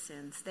forgive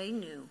sins? They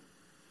knew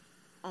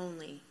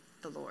only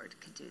the Lord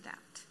could do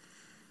that.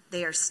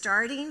 They are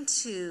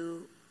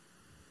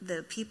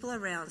the people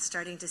around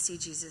starting to see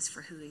Jesus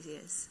for who he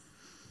is.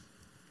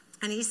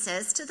 And he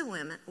says to the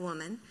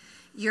woman,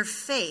 your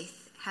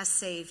faith has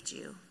saved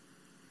you.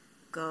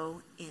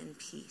 Go in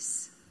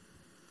peace.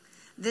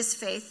 This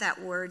faith,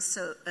 that word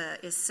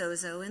is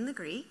sozo in the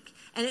Greek,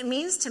 and it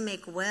means to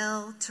make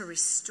well, to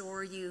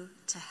restore you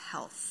to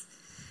health.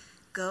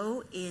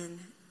 Go in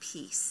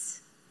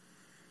peace.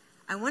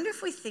 I wonder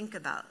if we think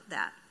about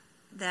that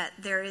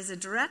there is a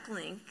direct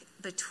link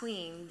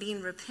between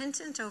being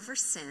repentant over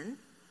sin,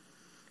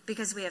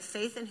 because we have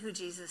faith in who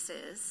Jesus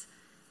is,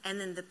 and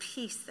then the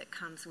peace that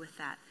comes with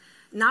that.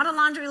 Not a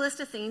laundry list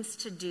of things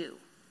to do.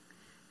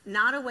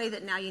 Not a way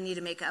that now you need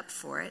to make up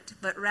for it,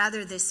 but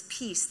rather this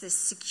peace, this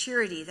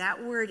security.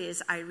 That word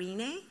is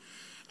irene,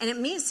 and it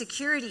means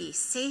security,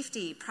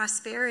 safety,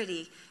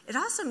 prosperity. It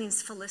also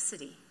means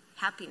felicity,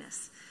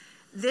 happiness.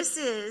 This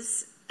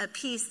is a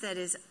peace that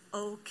is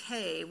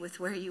okay with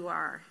where you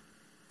are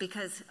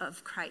because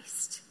of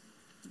Christ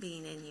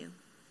being in you.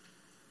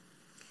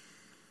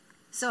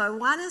 So I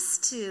want us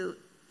to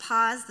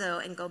pause, though,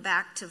 and go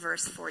back to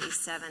verse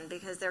 47,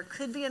 because there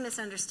could be a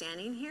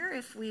misunderstanding here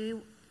if we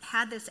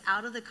had this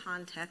out of the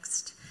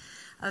context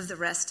of the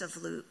rest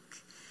of Luke.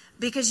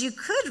 Because you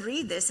could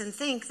read this and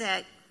think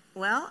that,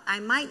 well, I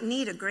might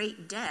need a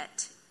great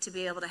debt to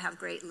be able to have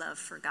great love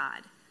for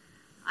God.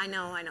 I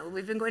know.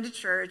 We've been going to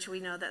church. We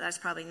know that that's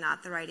probably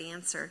not the right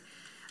answer.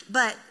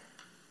 But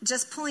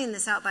just pulling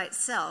this out by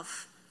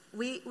itself,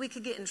 we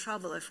could get in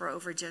trouble if we're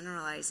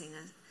overgeneralizing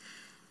it.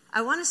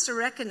 I want us to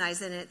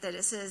recognize in it that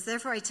it says,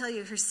 therefore I tell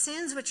you, her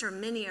sins, which are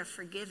many, are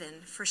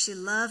forgiven, for she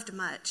loved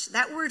much.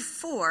 That word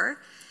for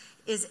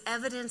is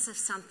evidence of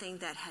something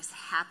that has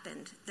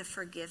happened, the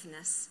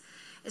forgiveness.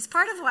 It's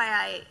part of why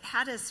I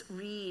had us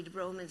read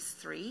Romans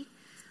 3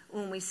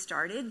 when we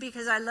started,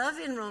 because I love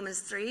in Romans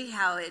 3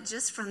 how it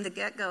just from the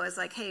get-go is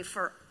like, hey,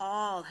 for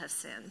all have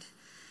sinned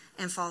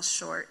and fall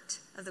short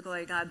of the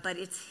glory of God, but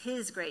it's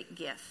his great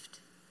gift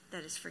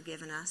that has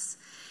forgiven us.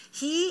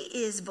 He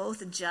is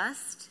both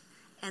just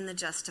and the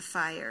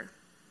justifier.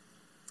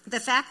 The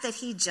fact that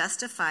he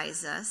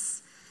justifies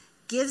us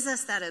gives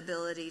us that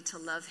ability to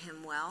love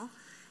him well.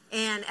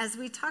 And as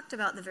we talked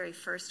about the very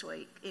first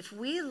week, if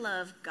we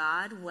love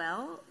God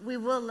well, we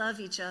will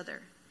love each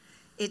other.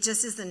 It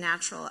just is the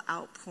natural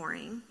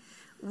outpouring.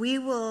 We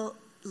will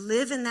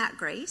live in that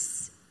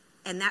grace,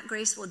 and that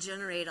grace will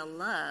generate a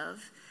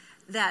love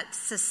that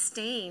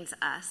sustains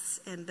us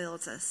and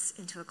builds us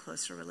into a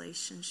closer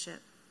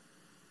relationship.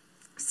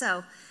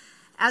 So,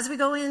 as we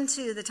go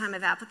into the time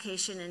of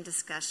application and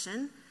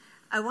discussion,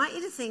 I want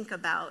you to think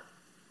about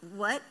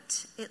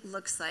what it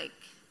looks like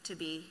to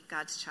be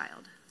God's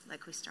child,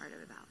 like we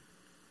started about.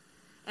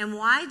 And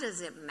why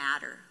does it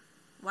matter?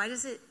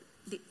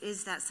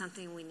 Is that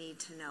something we need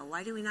to know?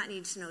 Why do we not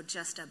need to know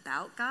just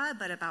about God,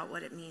 but about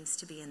what it means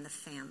to be in the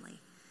family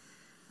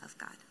of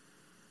God?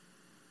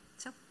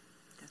 So,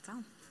 that's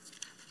all.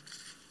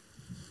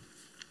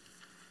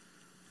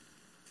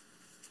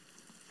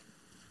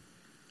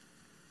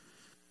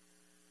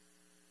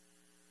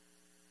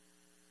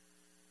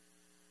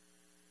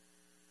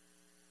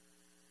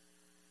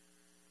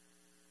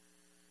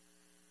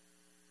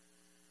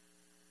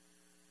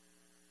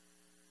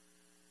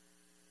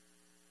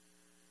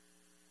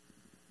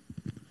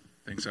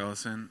 Thanks,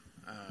 Allison.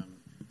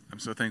 I'm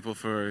so thankful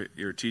for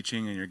your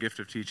teaching and your gift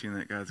of teaching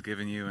that God's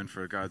given you, and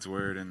for God's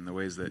word and the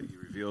ways that he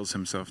reveals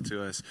himself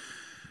to us.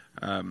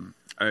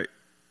 I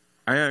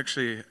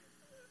actually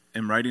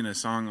am writing a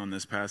song on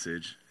this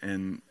passage,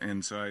 and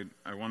so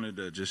I wanted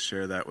to just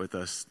share that with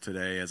us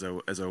today as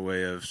a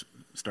way of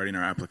starting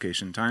our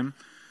application time.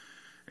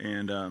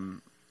 And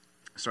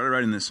started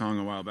writing this song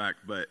a while back,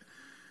 but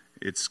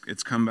it's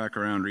come back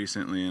around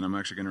recently, and I'm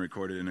actually going to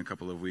record it in a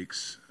couple of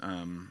weeks.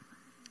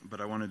 But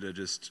I wanted to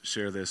just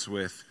share this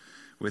with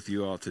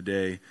you all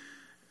today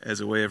as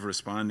a way of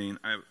responding.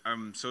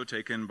 I'm so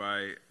taken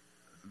by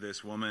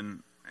this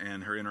woman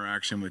and her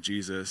interaction with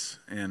Jesus,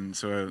 and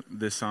so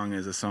this song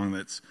is a song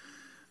that's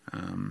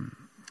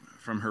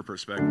from her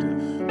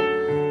perspective.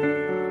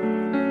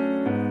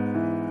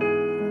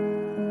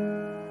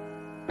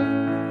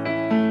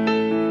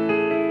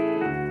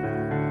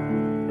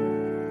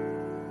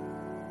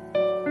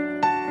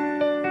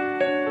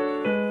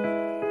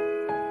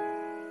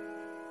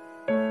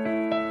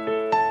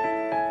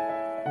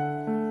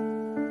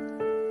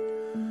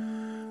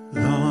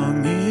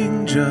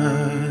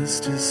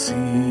 Just to see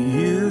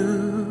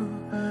you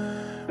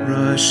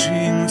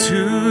rushing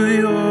to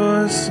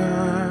your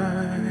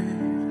side,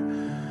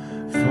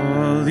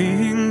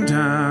 falling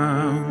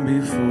down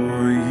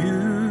before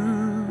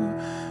you,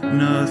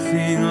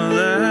 nothing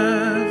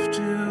left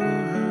to hide.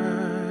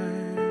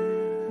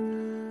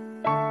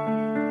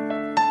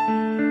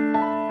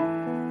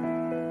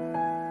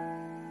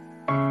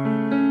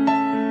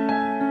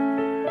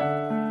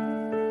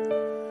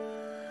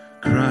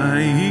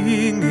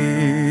 Crying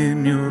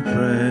in your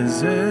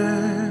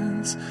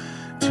presence,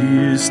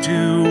 tears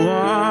to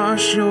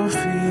wash your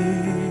feet,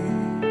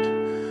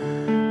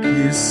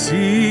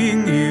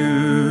 kissing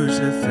you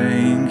to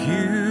thank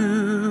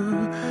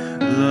you,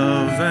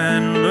 love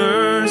and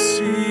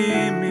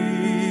mercy meet.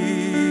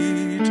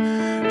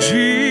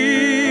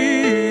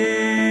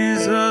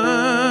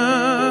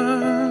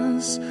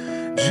 Jesus,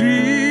 Jesus,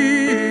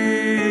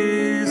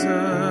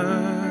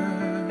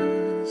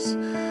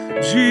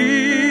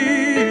 Jesus.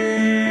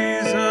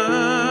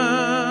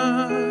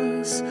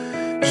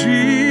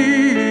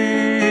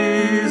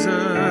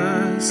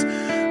 Jesus,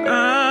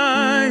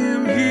 I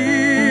am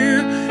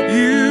here.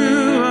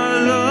 You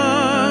are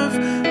love,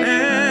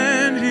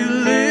 and you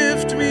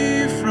lift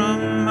me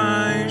from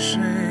my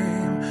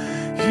shame.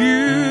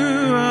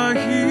 You are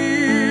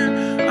here.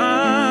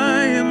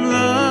 I am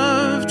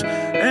loved,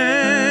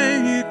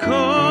 and you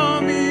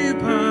call me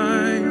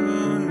by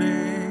your name.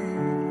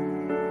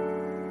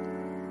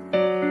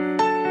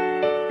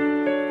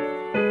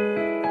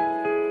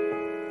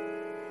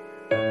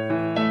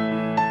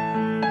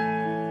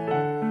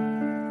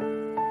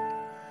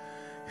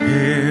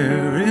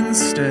 Hair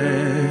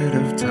instead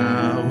of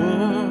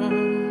towel,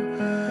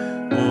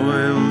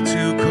 oil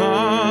to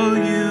call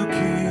you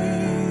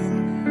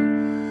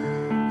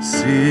king,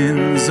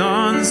 sins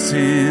on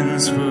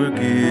sins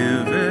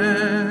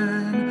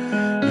forgiven,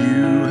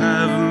 you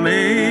have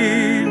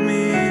made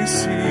me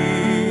sing.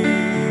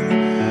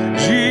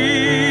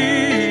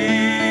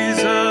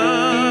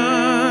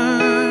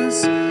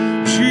 Jesus,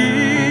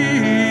 Jesus,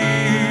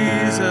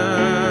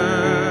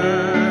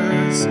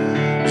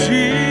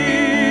 Jesus.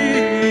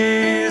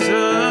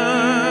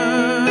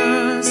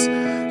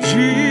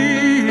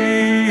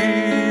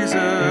 Jesus,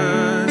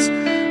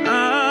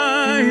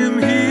 I am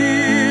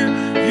here.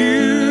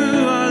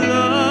 You are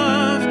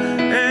love,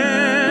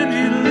 and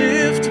you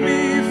lift me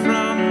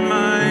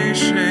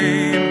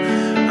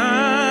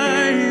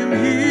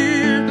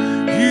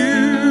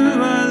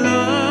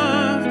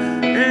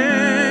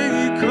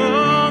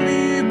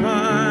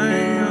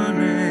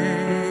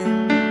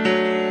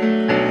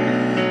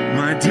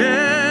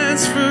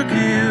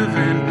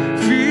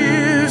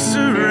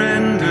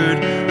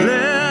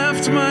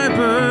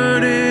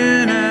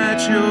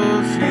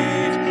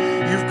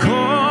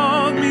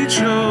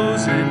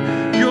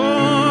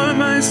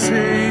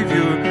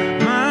Savior,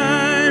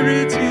 my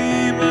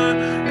Redeemer,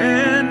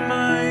 and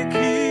my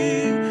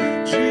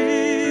King,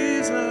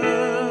 Jesus,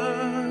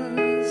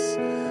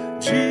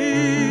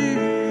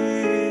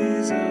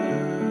 Jesus.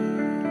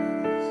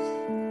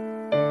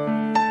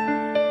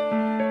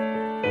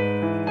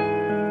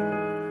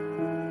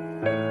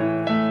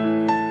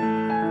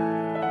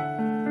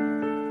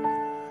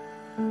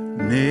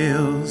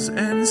 Nails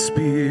and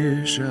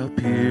spears shall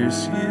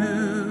pierce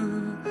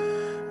you,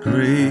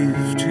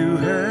 grave to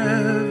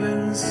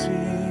heaven's seat,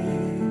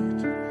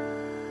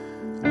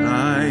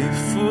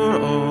 life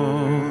for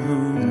all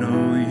who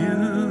know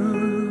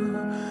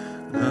you,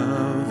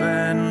 love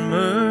and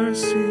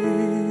mercy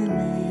meet.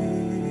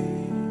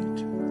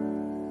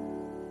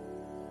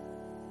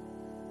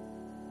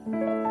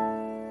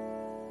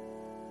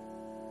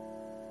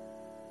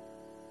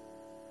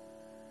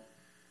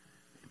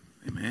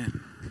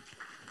 Amen.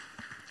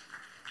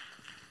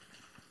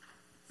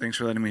 Thanks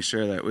for letting me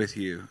share that with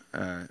you.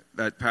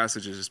 That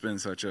passage has just been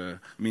such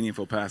a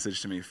meaningful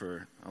passage to me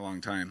for a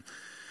long time.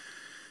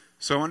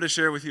 So I wanted to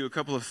share with you a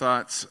couple of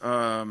thoughts.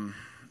 Where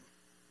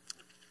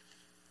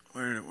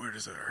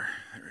does it?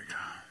 There we go.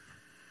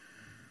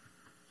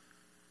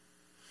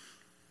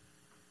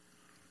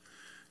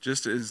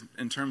 Just as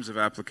in terms of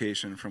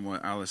application from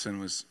what Allison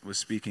was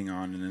speaking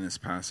on and in this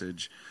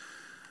passage,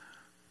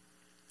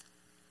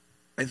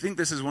 I think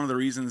this is one of the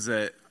reasons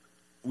that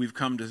we've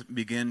come to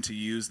begin to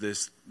use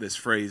this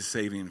phrase,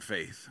 saving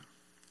faith,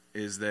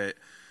 is that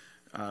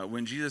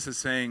when Jesus is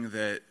saying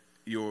that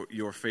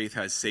your faith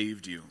has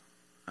saved you,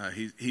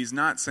 he's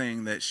not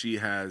saying that she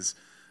has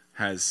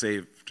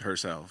saved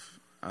herself.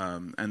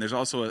 And there's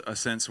also a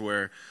sense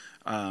where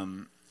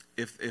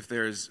if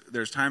there's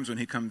times when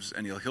he comes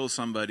and he'll heal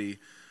somebody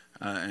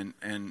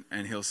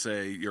and he'll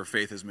say, your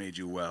faith has made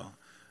you well.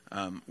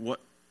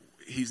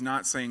 He's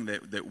not saying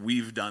that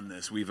we've done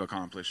this, we've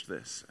accomplished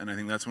this. And I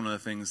think that's one of the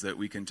things that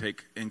we can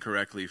take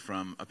incorrectly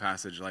from a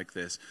passage like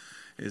this,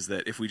 is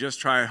that if we just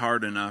try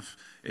hard enough,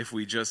 if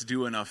we just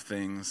do enough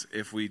things,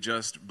 if we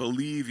just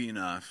believe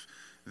enough,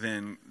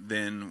 then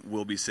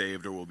we'll be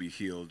saved or we'll be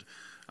healed.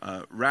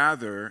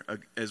 Rather,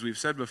 as we've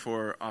said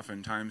before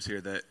oftentimes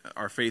here, that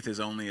our faith is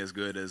only as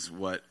good as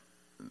what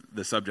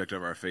the subject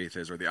of our faith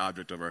is, or the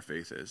object of our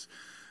faith is.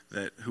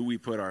 That who we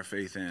put our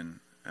faith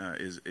in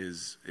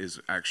is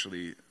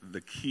actually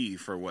the key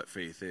for what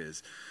faith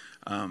is.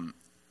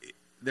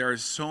 There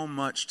is so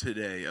much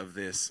today of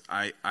this,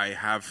 I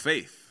have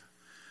faith,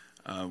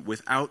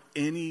 without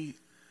any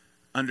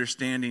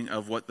understanding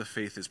of what the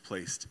faith is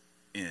placed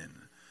in.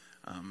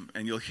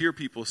 And you'll hear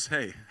people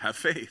say, have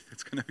faith,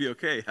 it's going to be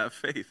okay, have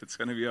faith, it's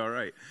going to be all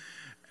right.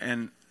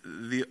 And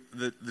the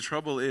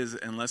trouble is,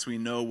 unless we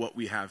know what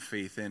we have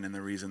faith in and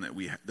the reason that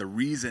we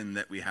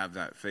have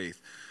that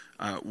faith,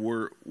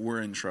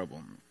 we're in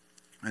trouble.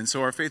 And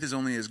so our faith is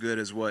only as good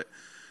as what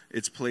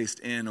it's placed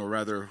in, or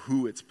rather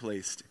who it's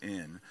placed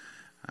in.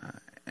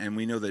 And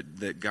we know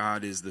that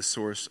God is the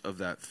source of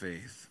that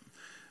faith.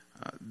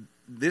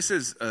 This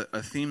is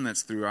a theme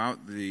that's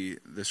throughout the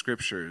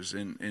scriptures.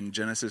 In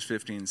Genesis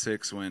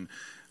 15:6,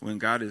 when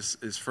God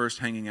is first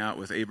hanging out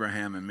with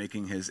Abraham and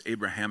making his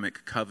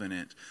Abrahamic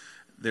covenant,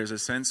 there's a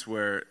sense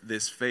where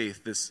this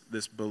faith,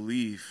 this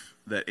belief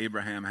that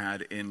Abraham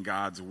had in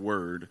God's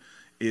word,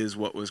 is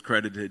what was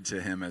credited to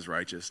him as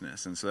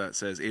righteousness. And so that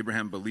says,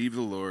 Abraham believed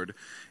the Lord,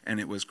 and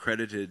it was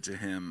credited to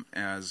him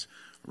as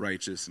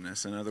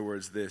righteousness. In other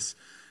words, this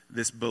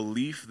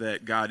belief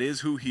that God is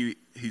who he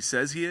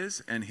says he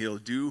is, and he'll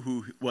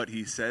do what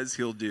he says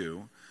he'll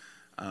do,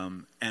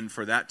 and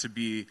for that to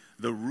be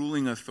the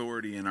ruling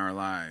authority in our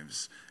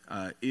lives,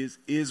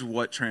 is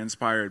what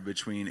transpired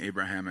between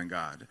Abraham and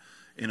God,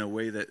 in a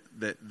way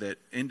that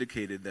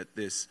indicated that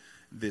this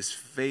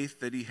faith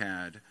that he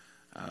had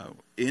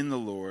in the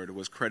Lord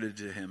was credited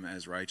to him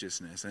as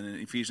righteousness. And in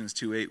Ephesians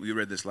 2:8, we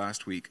read this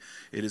last week,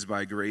 it is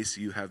by grace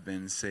you have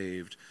been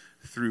saved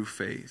through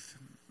faith.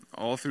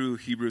 All through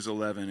Hebrews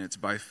 11, it's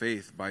by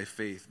faith, by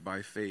faith,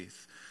 by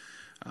faith.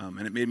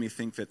 And it made me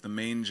think that the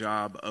main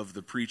job of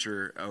the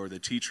preacher or the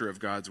teacher of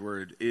God's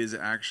word is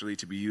actually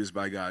to be used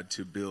by God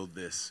to build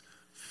this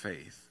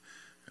faith.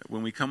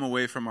 When we come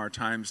away from our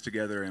times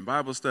together in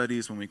Bible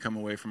studies, when we come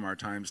away from our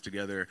times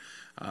together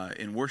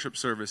in worship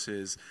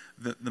services,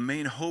 the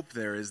main hope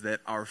there is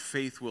that our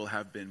faith will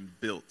have been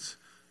built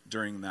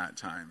during that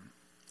time.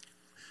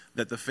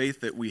 That the faith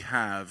that we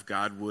have,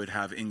 God would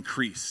have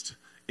increased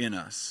in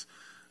us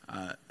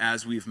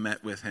as we've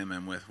met with him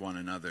and with one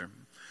another.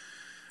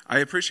 I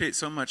appreciate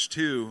so much,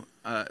 too,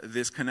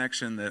 this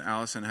connection that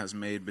Allison has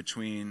made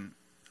between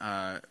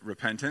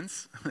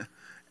repentance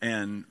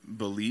and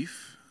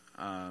belief.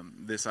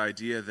 This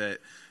idea that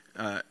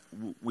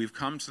we've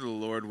come to the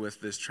Lord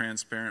with this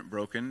transparent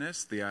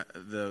brokenness, the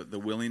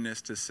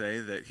willingness to say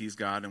that he's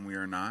God and we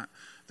are not,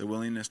 the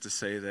willingness to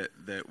say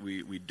that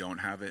we don't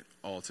have it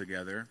all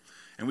together.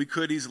 And we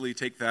could easily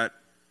take that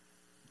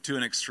to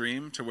an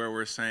extreme to where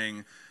we're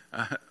saying,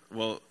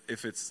 well,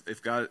 if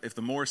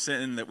the more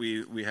sin that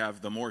we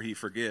have, the more he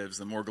forgives,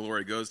 the more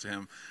glory goes to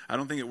him. I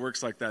don't think it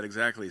works like that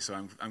exactly,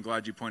 so I'm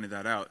glad you pointed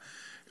that out.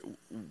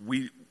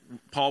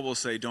 Paul will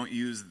say, don't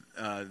use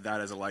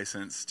that as a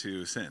license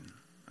to sin.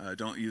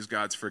 Don't use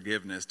God's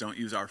forgiveness. Don't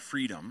use our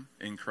freedom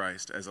in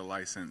Christ as a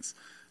license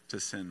to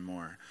sin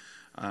more.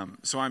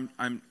 So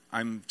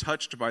I'm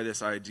touched by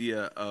this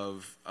idea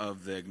of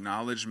the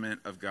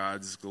acknowledgement of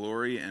God's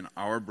glory and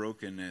our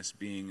brokenness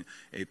being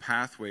a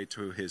pathway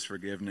to his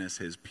forgiveness,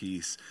 his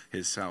peace,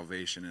 his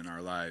salvation in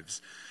our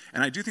lives.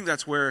 And I do think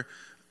that's where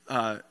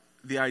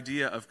the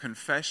idea of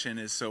confession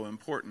is so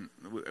important.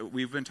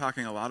 We've been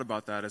talking a lot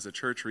about that as a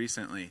church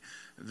recently,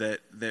 that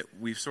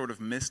we've sort of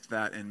missed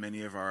that in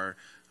many of our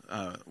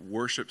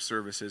worship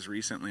services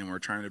recently, and we're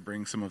trying to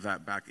bring some of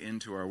that back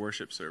into our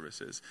worship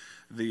services.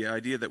 The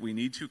idea that we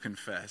need to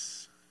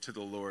confess to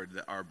the Lord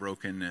that our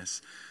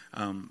brokenness,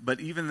 but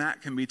even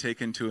that can be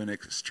taken to an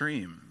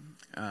extreme,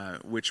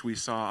 which we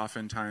saw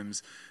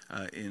oftentimes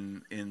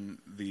in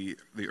the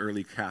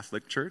early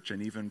Catholic Church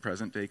and even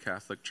present-day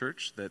Catholic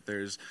Church, that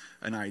there's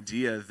an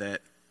idea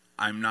that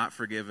I'm not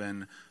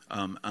forgiven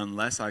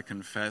unless I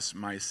confess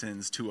my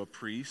sins to a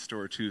priest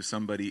or to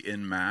somebody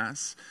in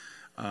Mass.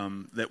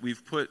 That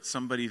we've put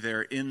somebody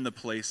there in the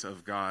place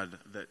of God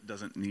that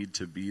doesn't need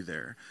to be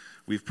there.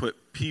 We've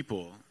put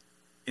people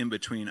in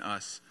between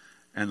us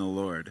and the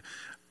Lord.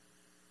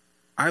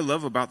 I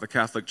love about the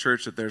Catholic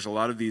Church that there's a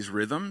lot of these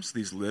rhythms,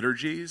 these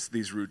liturgies,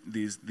 these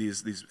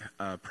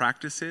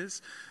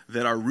practices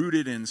that are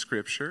rooted in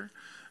Scripture.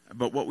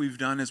 But what we've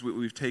done is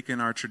we've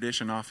taken our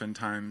tradition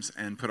oftentimes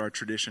and put our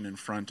tradition in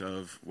front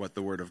of what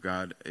the Word of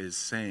God is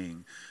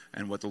saying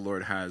and what the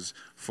Lord has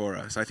for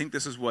us. I think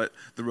this is what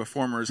the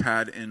Reformers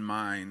had in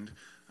mind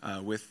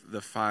with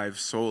the 5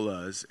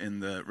 solas in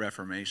the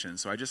Reformation.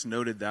 So I just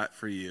noted that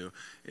for you.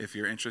 If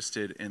you're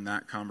interested in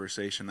that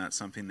conversation, that's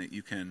something that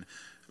you can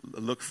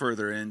look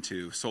further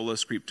into. Sola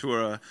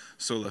Scriptura,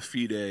 sola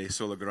fide,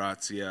 sola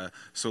gratia,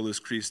 solus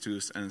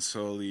Christus, and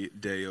soli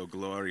Deo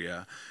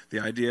gloria. The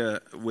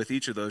idea with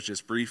each of those,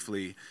 just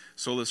briefly,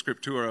 sola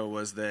Scriptura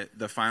was that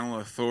the final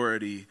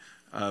authority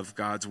of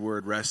God's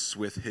word rests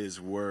with his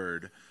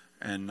word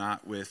and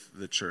not with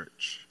the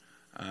church.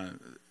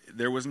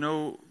 There was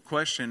no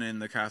question in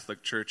the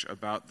Catholic Church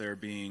about there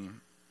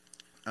being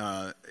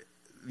the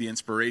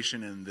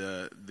inspiration and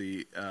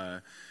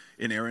the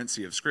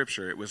inerrancy of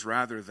Scripture. It was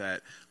rather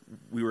that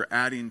we were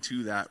adding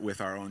to that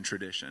with our own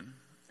tradition.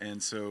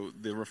 And so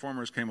the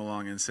Reformers came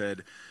along and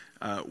said,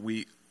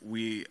 we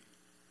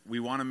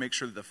want to make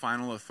sure that the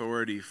final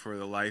authority for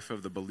the life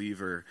of the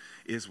believer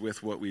is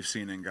with what we've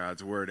seen in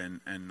God's Word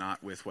and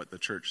not with what the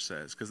church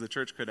says. Because the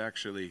church could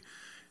actually,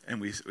 and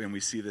we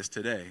see this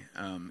today,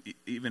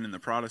 even in the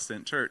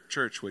Protestant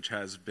church, which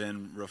has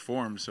been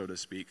reformed, so to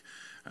speak,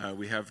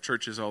 we have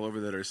churches all over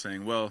that are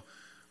saying, well,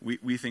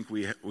 we think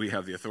we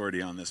have the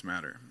authority on this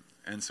matter.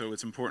 And so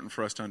it's important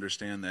for us to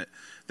understand that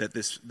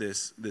this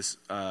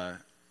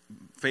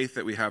faith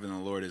that we have in the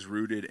Lord is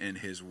rooted in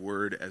his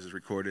word as is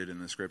recorded in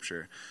the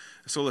Scripture.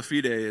 Sola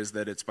fide is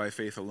that it's by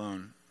faith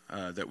alone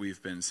that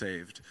we've been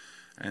saved.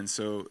 And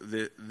so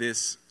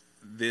this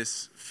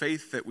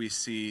faith that we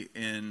see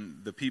in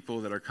the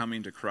people that are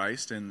coming to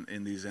Christ and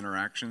in these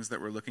interactions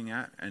that we're looking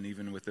at, and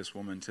even with this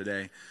woman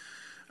today,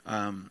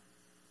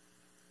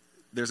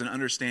 there's an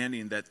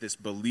understanding that this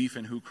belief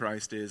in who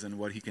Christ is and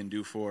what he can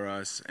do for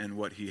us and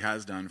what he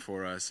has done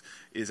for us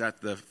is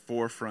at the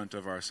forefront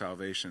of our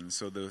salvation.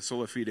 So the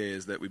sola fide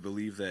is that we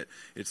believe that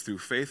it's through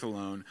faith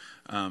alone,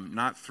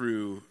 not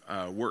through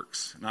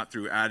works, not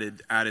through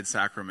added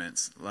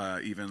sacraments,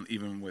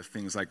 even with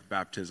things like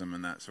baptism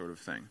and that sort of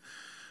thing.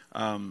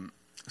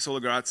 Sola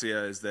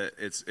gratia is that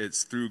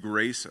it's through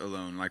grace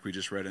alone, like we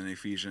just read in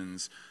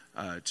Ephesians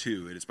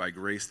 2. It is by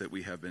grace that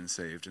we have been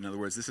saved. In other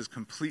words, this is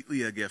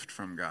completely a gift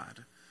from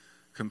God.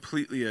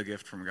 Completely a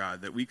gift from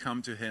God, that we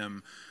come to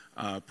him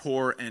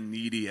poor and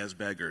needy as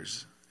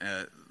beggars.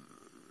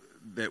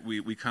 That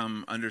we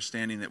come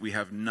understanding that we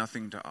have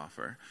nothing to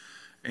offer.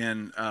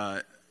 And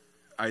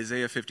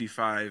Isaiah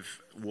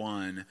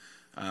 55:1,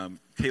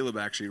 Caleb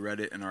actually read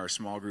it in our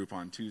small group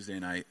on Tuesday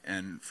night,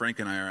 and Frank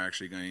and I are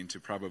actually going to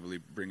probably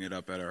bring it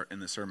up in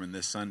the sermon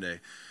this Sunday.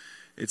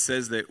 It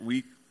says that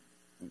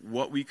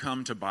what we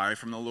come to buy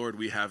from the Lord,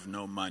 we have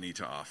no money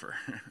to offer.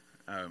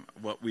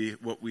 What we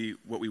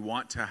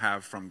want to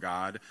have from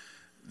God,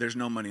 there's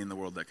no money in the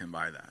world that can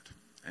buy that,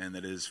 and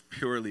that is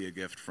purely a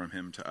gift from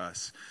him to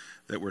us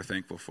that we're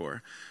thankful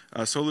for.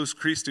 Solus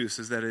Christus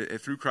is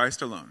that through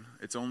Christ alone.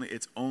 It's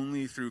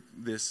only through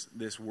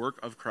this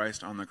work of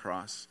Christ on the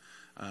cross.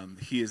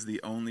 He is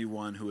the only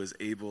one who is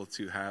able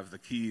to have the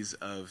keys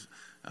of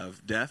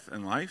death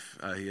and life.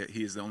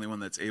 He is the only one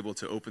that's able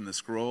to open the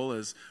scroll,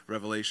 as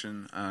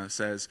Revelation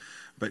says,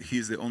 but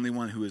he's the only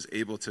one who is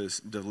able to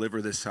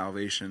deliver this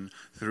salvation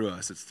through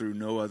us. It's through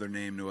no other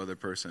name, no other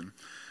person.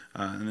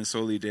 And then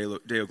soli Deo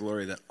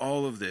gloria, that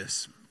all of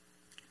this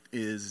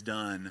is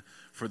done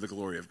for the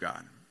glory of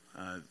God.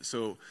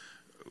 So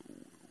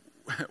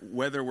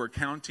whether we're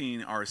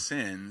counting our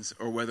sins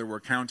or whether we're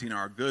counting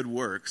our good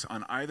works,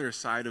 on either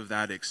side of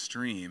that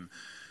extreme,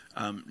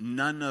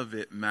 none of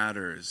it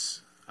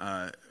matters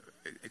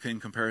in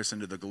comparison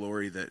to the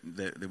glory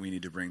that we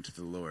need to bring to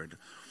the Lord.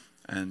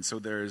 And so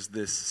there's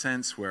this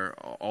sense where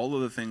all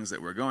of the things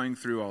that we're going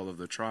through, all of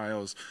the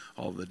trials,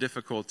 all of the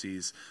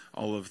difficulties,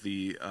 all of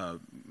the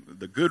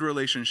good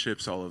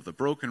relationships, all of the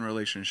broken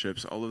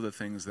relationships, all of the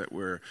things that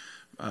we're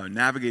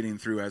navigating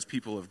through as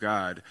people of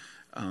God,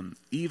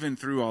 even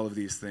through all of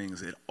these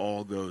things, it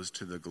all goes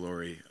to the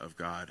glory of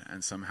God.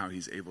 And somehow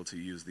he's able to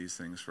use these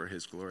things for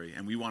his glory.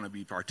 And we want to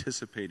be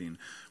participating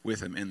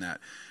with him in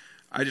that.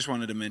 I just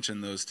wanted to mention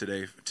those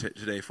today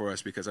for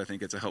us because I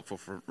think it's a helpful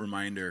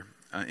reminder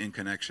in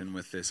connection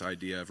with this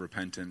idea of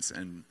repentance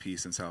and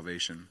peace and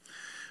salvation.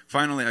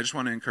 Finally, I just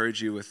want to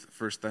encourage you with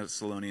 1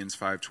 Thessalonians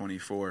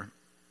 5:24.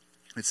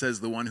 It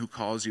says, "The one who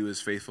calls you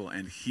is faithful,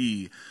 and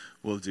he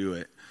will do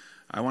it."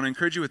 I want to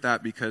encourage you with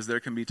that because there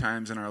can be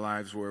times in our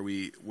lives where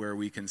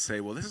we can say,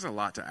 "Well, this is a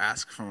lot to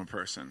ask from a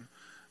person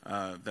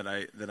that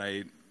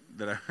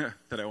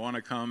I want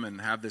to come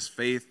and have this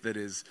faith that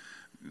is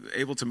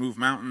able to move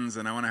mountains,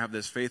 and I want to have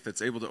this faith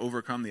that's able to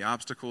overcome the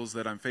obstacles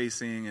that I'm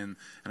facing, and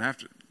I have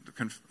to,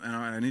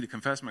 I need to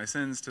confess my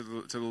sins to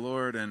the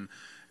Lord,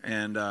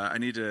 and I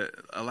need to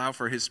allow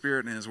for His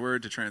Spirit and His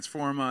Word to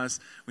transform us.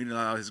 We need to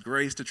allow His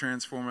grace to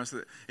transform us."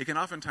 It can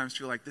oftentimes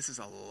feel like this is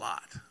a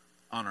lot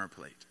on our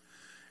plate,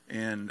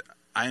 and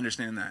I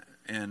understand that,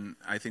 and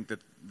I think that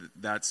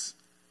that's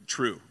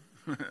true.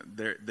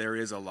 There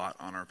is a lot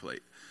on our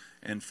plate,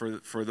 and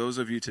for those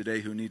of you today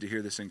who need to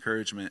hear this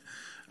encouragement,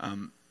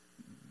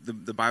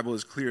 the Bible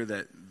is clear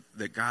that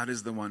God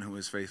is the one who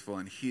is faithful,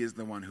 and He is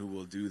the one who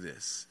will do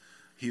this.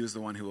 He is the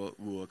one who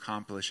will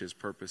accomplish His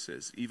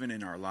purposes, even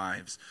in our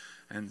lives.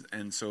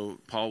 And so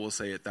Paul will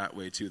say it that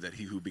way too, that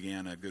he who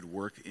began a good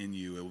work in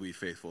you will be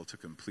faithful to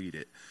complete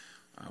it.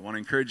 I want to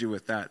encourage you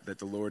with that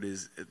the Lord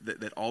is,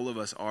 that all of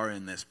us are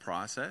in this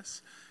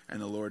process, and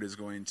the Lord is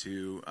going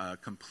to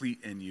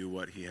complete in you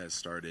what He has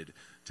started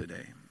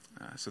today.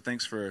 So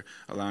thanks for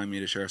allowing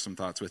me to share some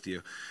thoughts with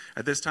you.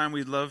 At this time,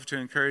 we'd love to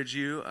encourage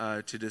you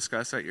to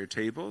discuss at your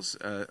tables.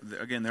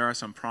 Again, there are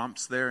some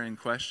prompts there and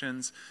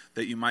questions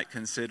that you might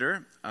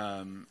consider.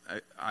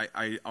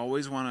 I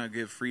always want to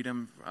give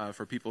freedom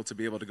for people to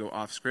be able to go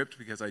off script,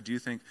 because I do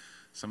think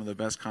some of the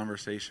best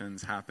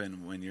conversations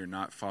happen when you're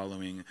not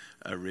following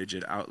a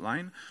rigid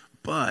outline.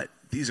 But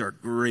these are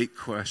great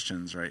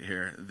questions right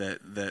here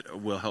that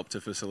will help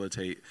to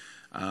facilitate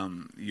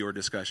your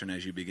discussion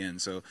as you begin.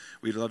 So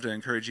we'd love to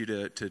encourage you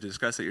to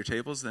discuss at your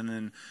tables, and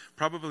then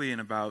probably in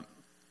about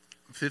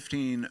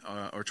 15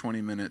 or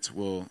 20 minutes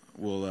we'll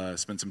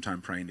spend some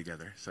time praying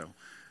together. So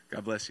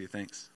God bless you. Thanks.